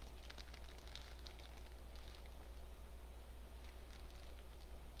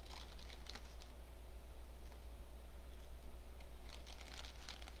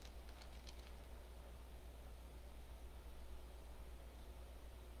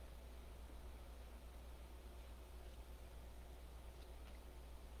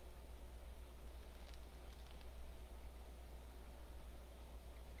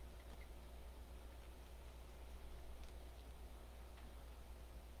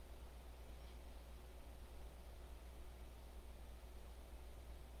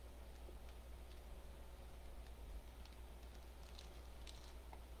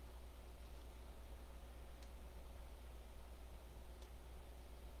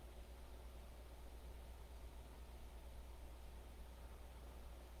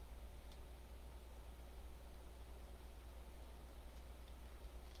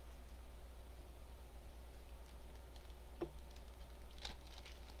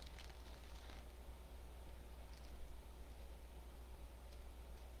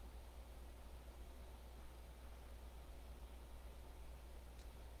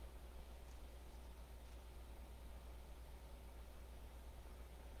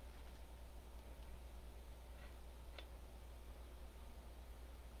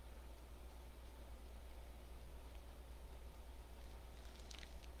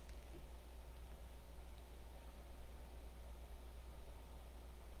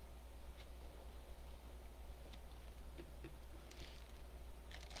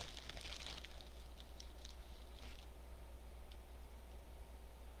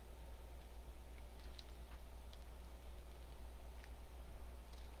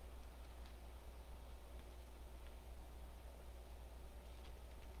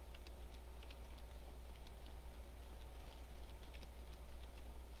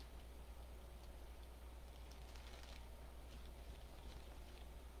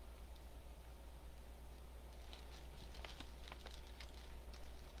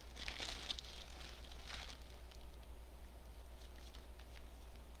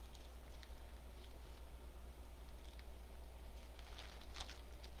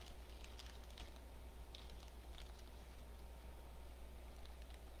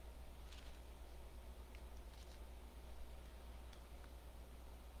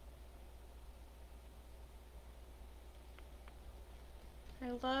 I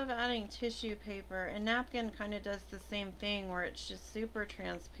love adding tissue paper, and napkin kind of does the same thing where it's just super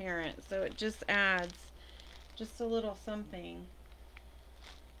transparent, so it just adds just a little something.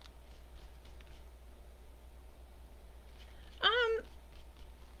 Um,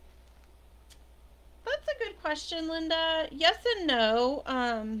 that's a good question, Linda. Yes and no.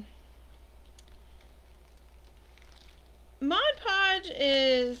 Mod Podge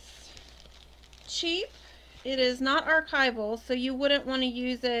is cheap. It is not archival, so you wouldn't want to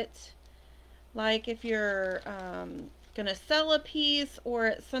use it like if you're gonna sell a piece or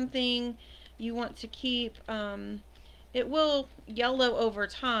it's something you want to keep. It will yellow over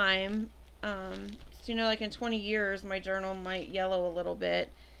time. So, you know, like in 20 years, my journal might yellow a little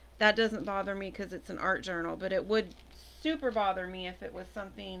bit. That doesn't bother me because it's an art journal, but it would super bother me if it was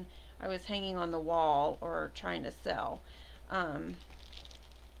something I was hanging on the wall or trying to sell. Um,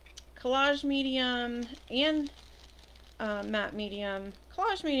 Collage medium and matte medium.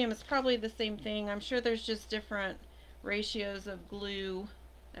 Collage medium is probably the same thing. I'm sure there's just different ratios of glue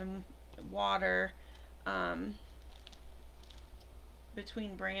and water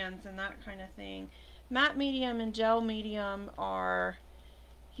between brands and that kind of thing. Matte medium and gel medium are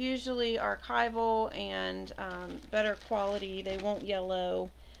usually archival and better quality. They won't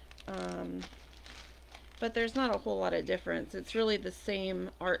yellow. But there's not a whole lot of difference. It's really the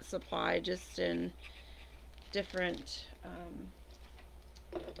same art supply, just in different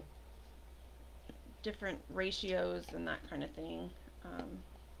different ratios and that kind of thing.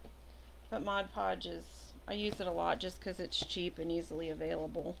 But Mod Podge is, I use it a lot just because it's cheap and easily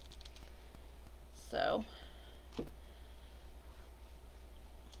available. So,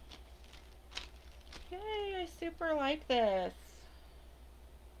 yay, I super like this.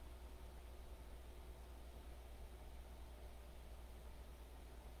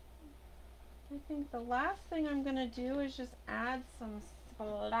 I think the last thing I'm going to do is just add some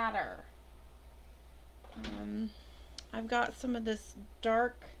splatter. I've got some of this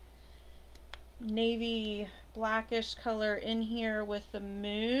dark navy blackish color in here with the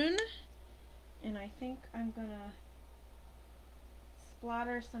moon, and I think I'm going to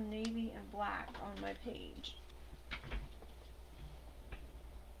splatter some navy and black on my page.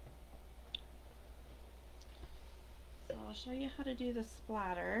 So I'll show you how to do the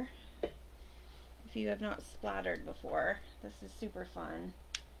splatter. If you have not splattered before, this is super fun.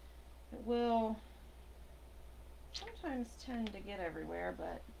 It will sometimes tend to get everywhere,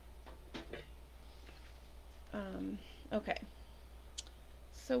 but okay.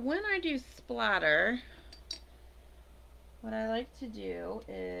 So when I do splatter, what I like to do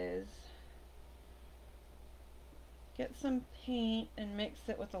is get some paint and mix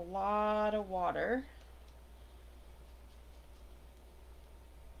it with a lot of water.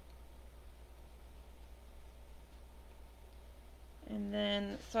 And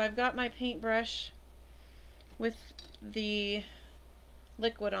then, so I've got my paintbrush with the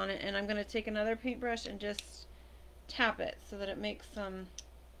liquid on it, and I'm going to take another paintbrush and just tap it so that it makes some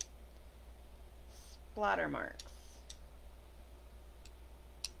splatter marks.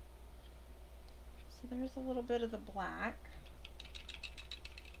 So there's a little bit of the black.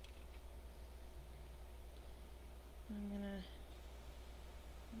 I'm going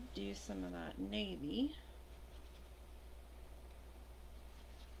to do some of that navy.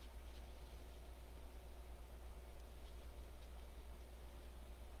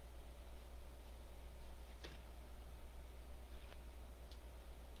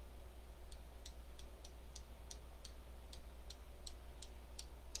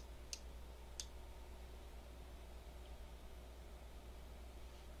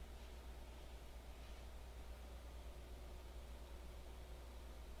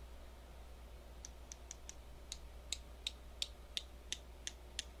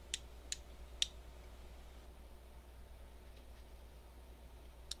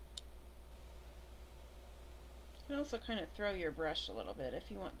 You can also kind of throw your brush a little bit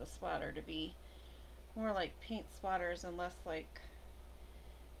if you want the splatter to be more like paint splatters and less like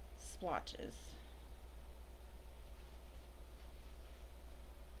splotches.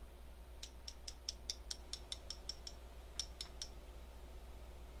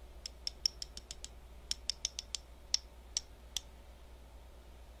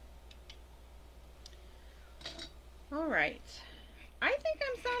 Alright, I think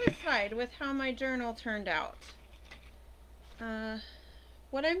I'm satisfied with how my journal turned out.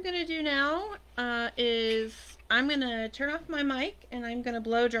 What I'm going to do now is I'm going to turn off my mic and I'm going to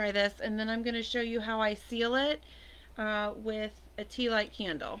blow dry this, and then I'm going to show you how I seal it with a tea light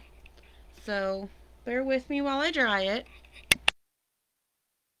candle. So bear with me while I dry it.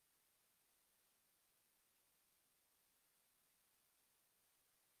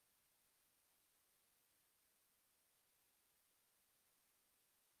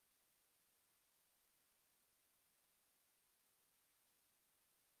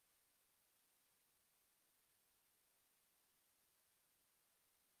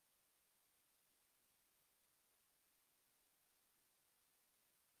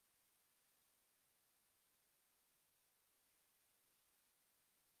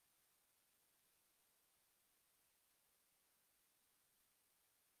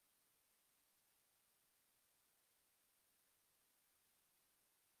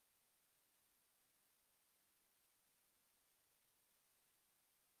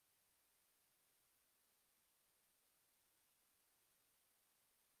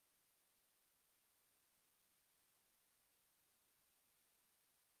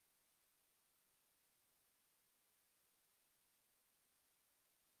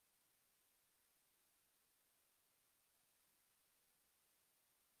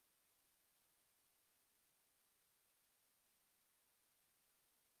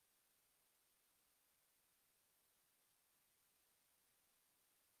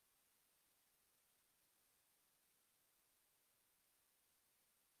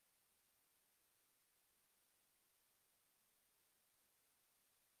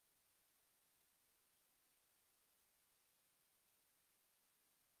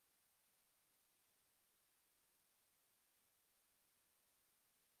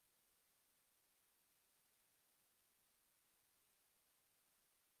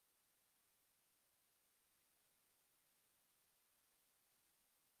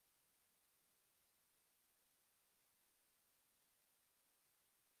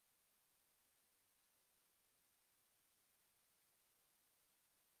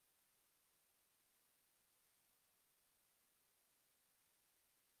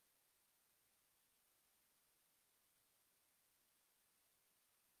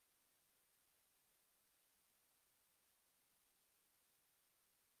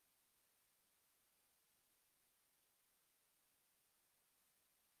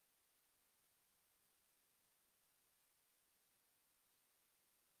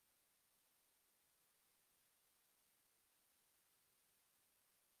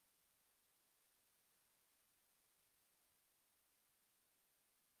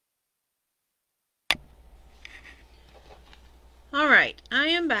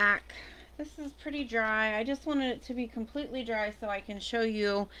 back. This is pretty dry. I just wanted it to be completely dry so I can show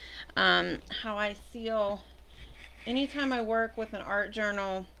you how I seal. Anytime I work with an art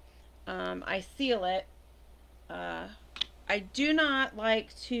journal, I seal it. I do not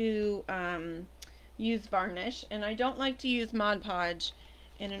like to use varnish, and I don't like to use Mod Podge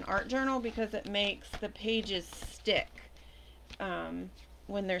in an art journal because it makes the pages stick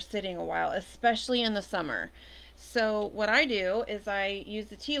when they're sitting a while, especially in the summer. So what I do is I use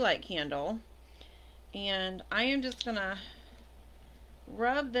the tea light candle, and I am just gonna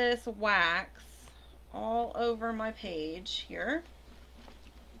rub this wax all over my page here.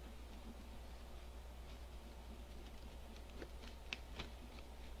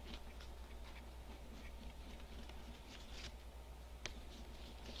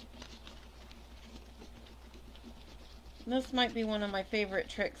 This might be one of my favorite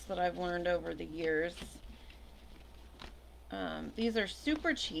tricks that I've learned over the years. These are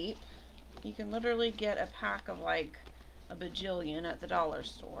super cheap. You can literally get a pack of like a bajillion at the dollar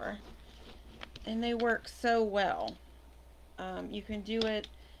store. And they work so well. You can do it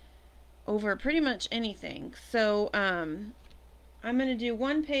over pretty much anything. So I'm going to do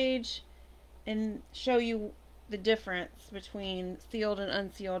one page and show you the difference between sealed and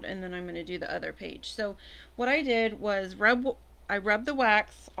unsealed, and then I'm going to do the other page. So what I did was I rubbed the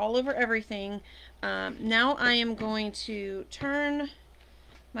wax all over everything. Now I am going to turn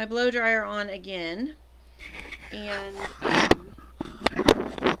my blow dryer on again, and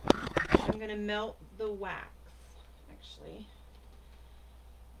I'm going to melt the wax. Actually,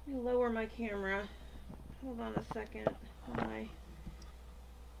 let me lower my camera. Hold on a second while I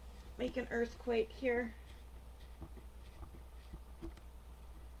make an earthquake here.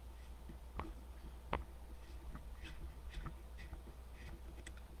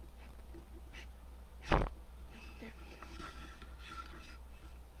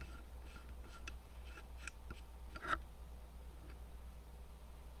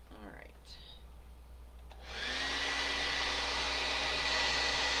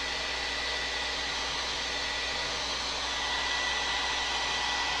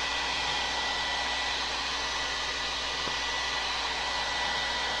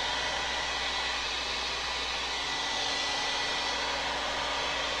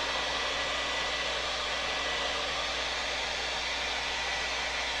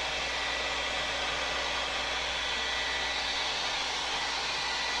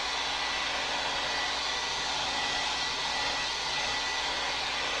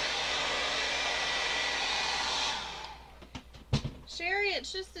 Sherry,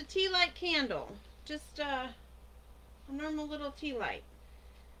 it's just a tea light candle. Just a normal little tea light.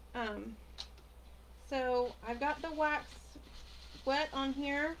 So I've got the wax wet on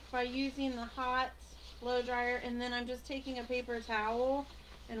here by using the hot blow dryer, and then I'm just taking a paper towel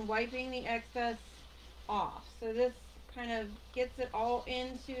and wiping the excess off. So this kind of gets it all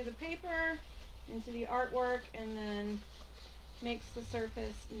into the paper, into the artwork, and then makes the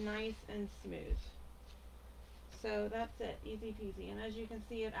surface nice and smooth. So that's it, easy peasy. And as you can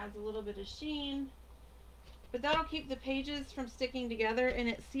see, it adds a little bit of sheen, but that'll keep the pages from sticking together, and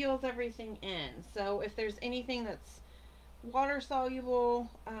it seals everything in. So if there's anything that's water soluble,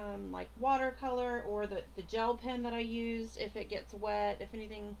 like watercolor or the gel pen that I used, if it gets wet, if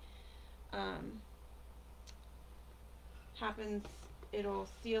anything happens, it'll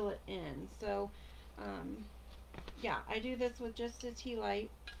seal it in. So yeah, I do this with just a tea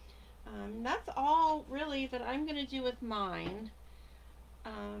light. That's all really that I'm going to do with mine.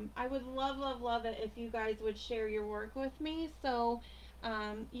 I would love it if you guys would share your work with me. So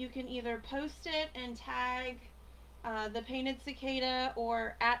you can either post it and tag the Painted Cicada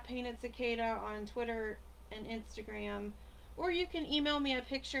or at Painted Cicada on Twitter and Instagram, or you can email me a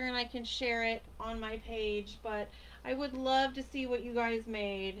picture and I can share it on my page. But I would love to see what you guys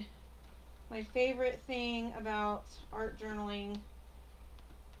made. My favorite thing about art journaling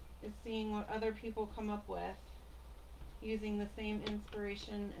is seeing what other people come up with using the same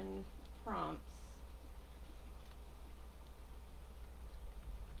inspiration and prompts.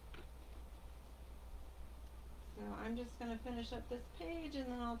 So I'm just going to finish up this page and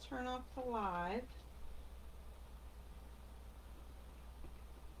then I'll turn off the live.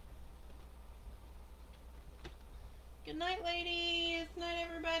 Good night, ladies. Night,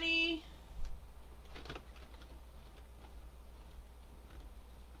 everybody.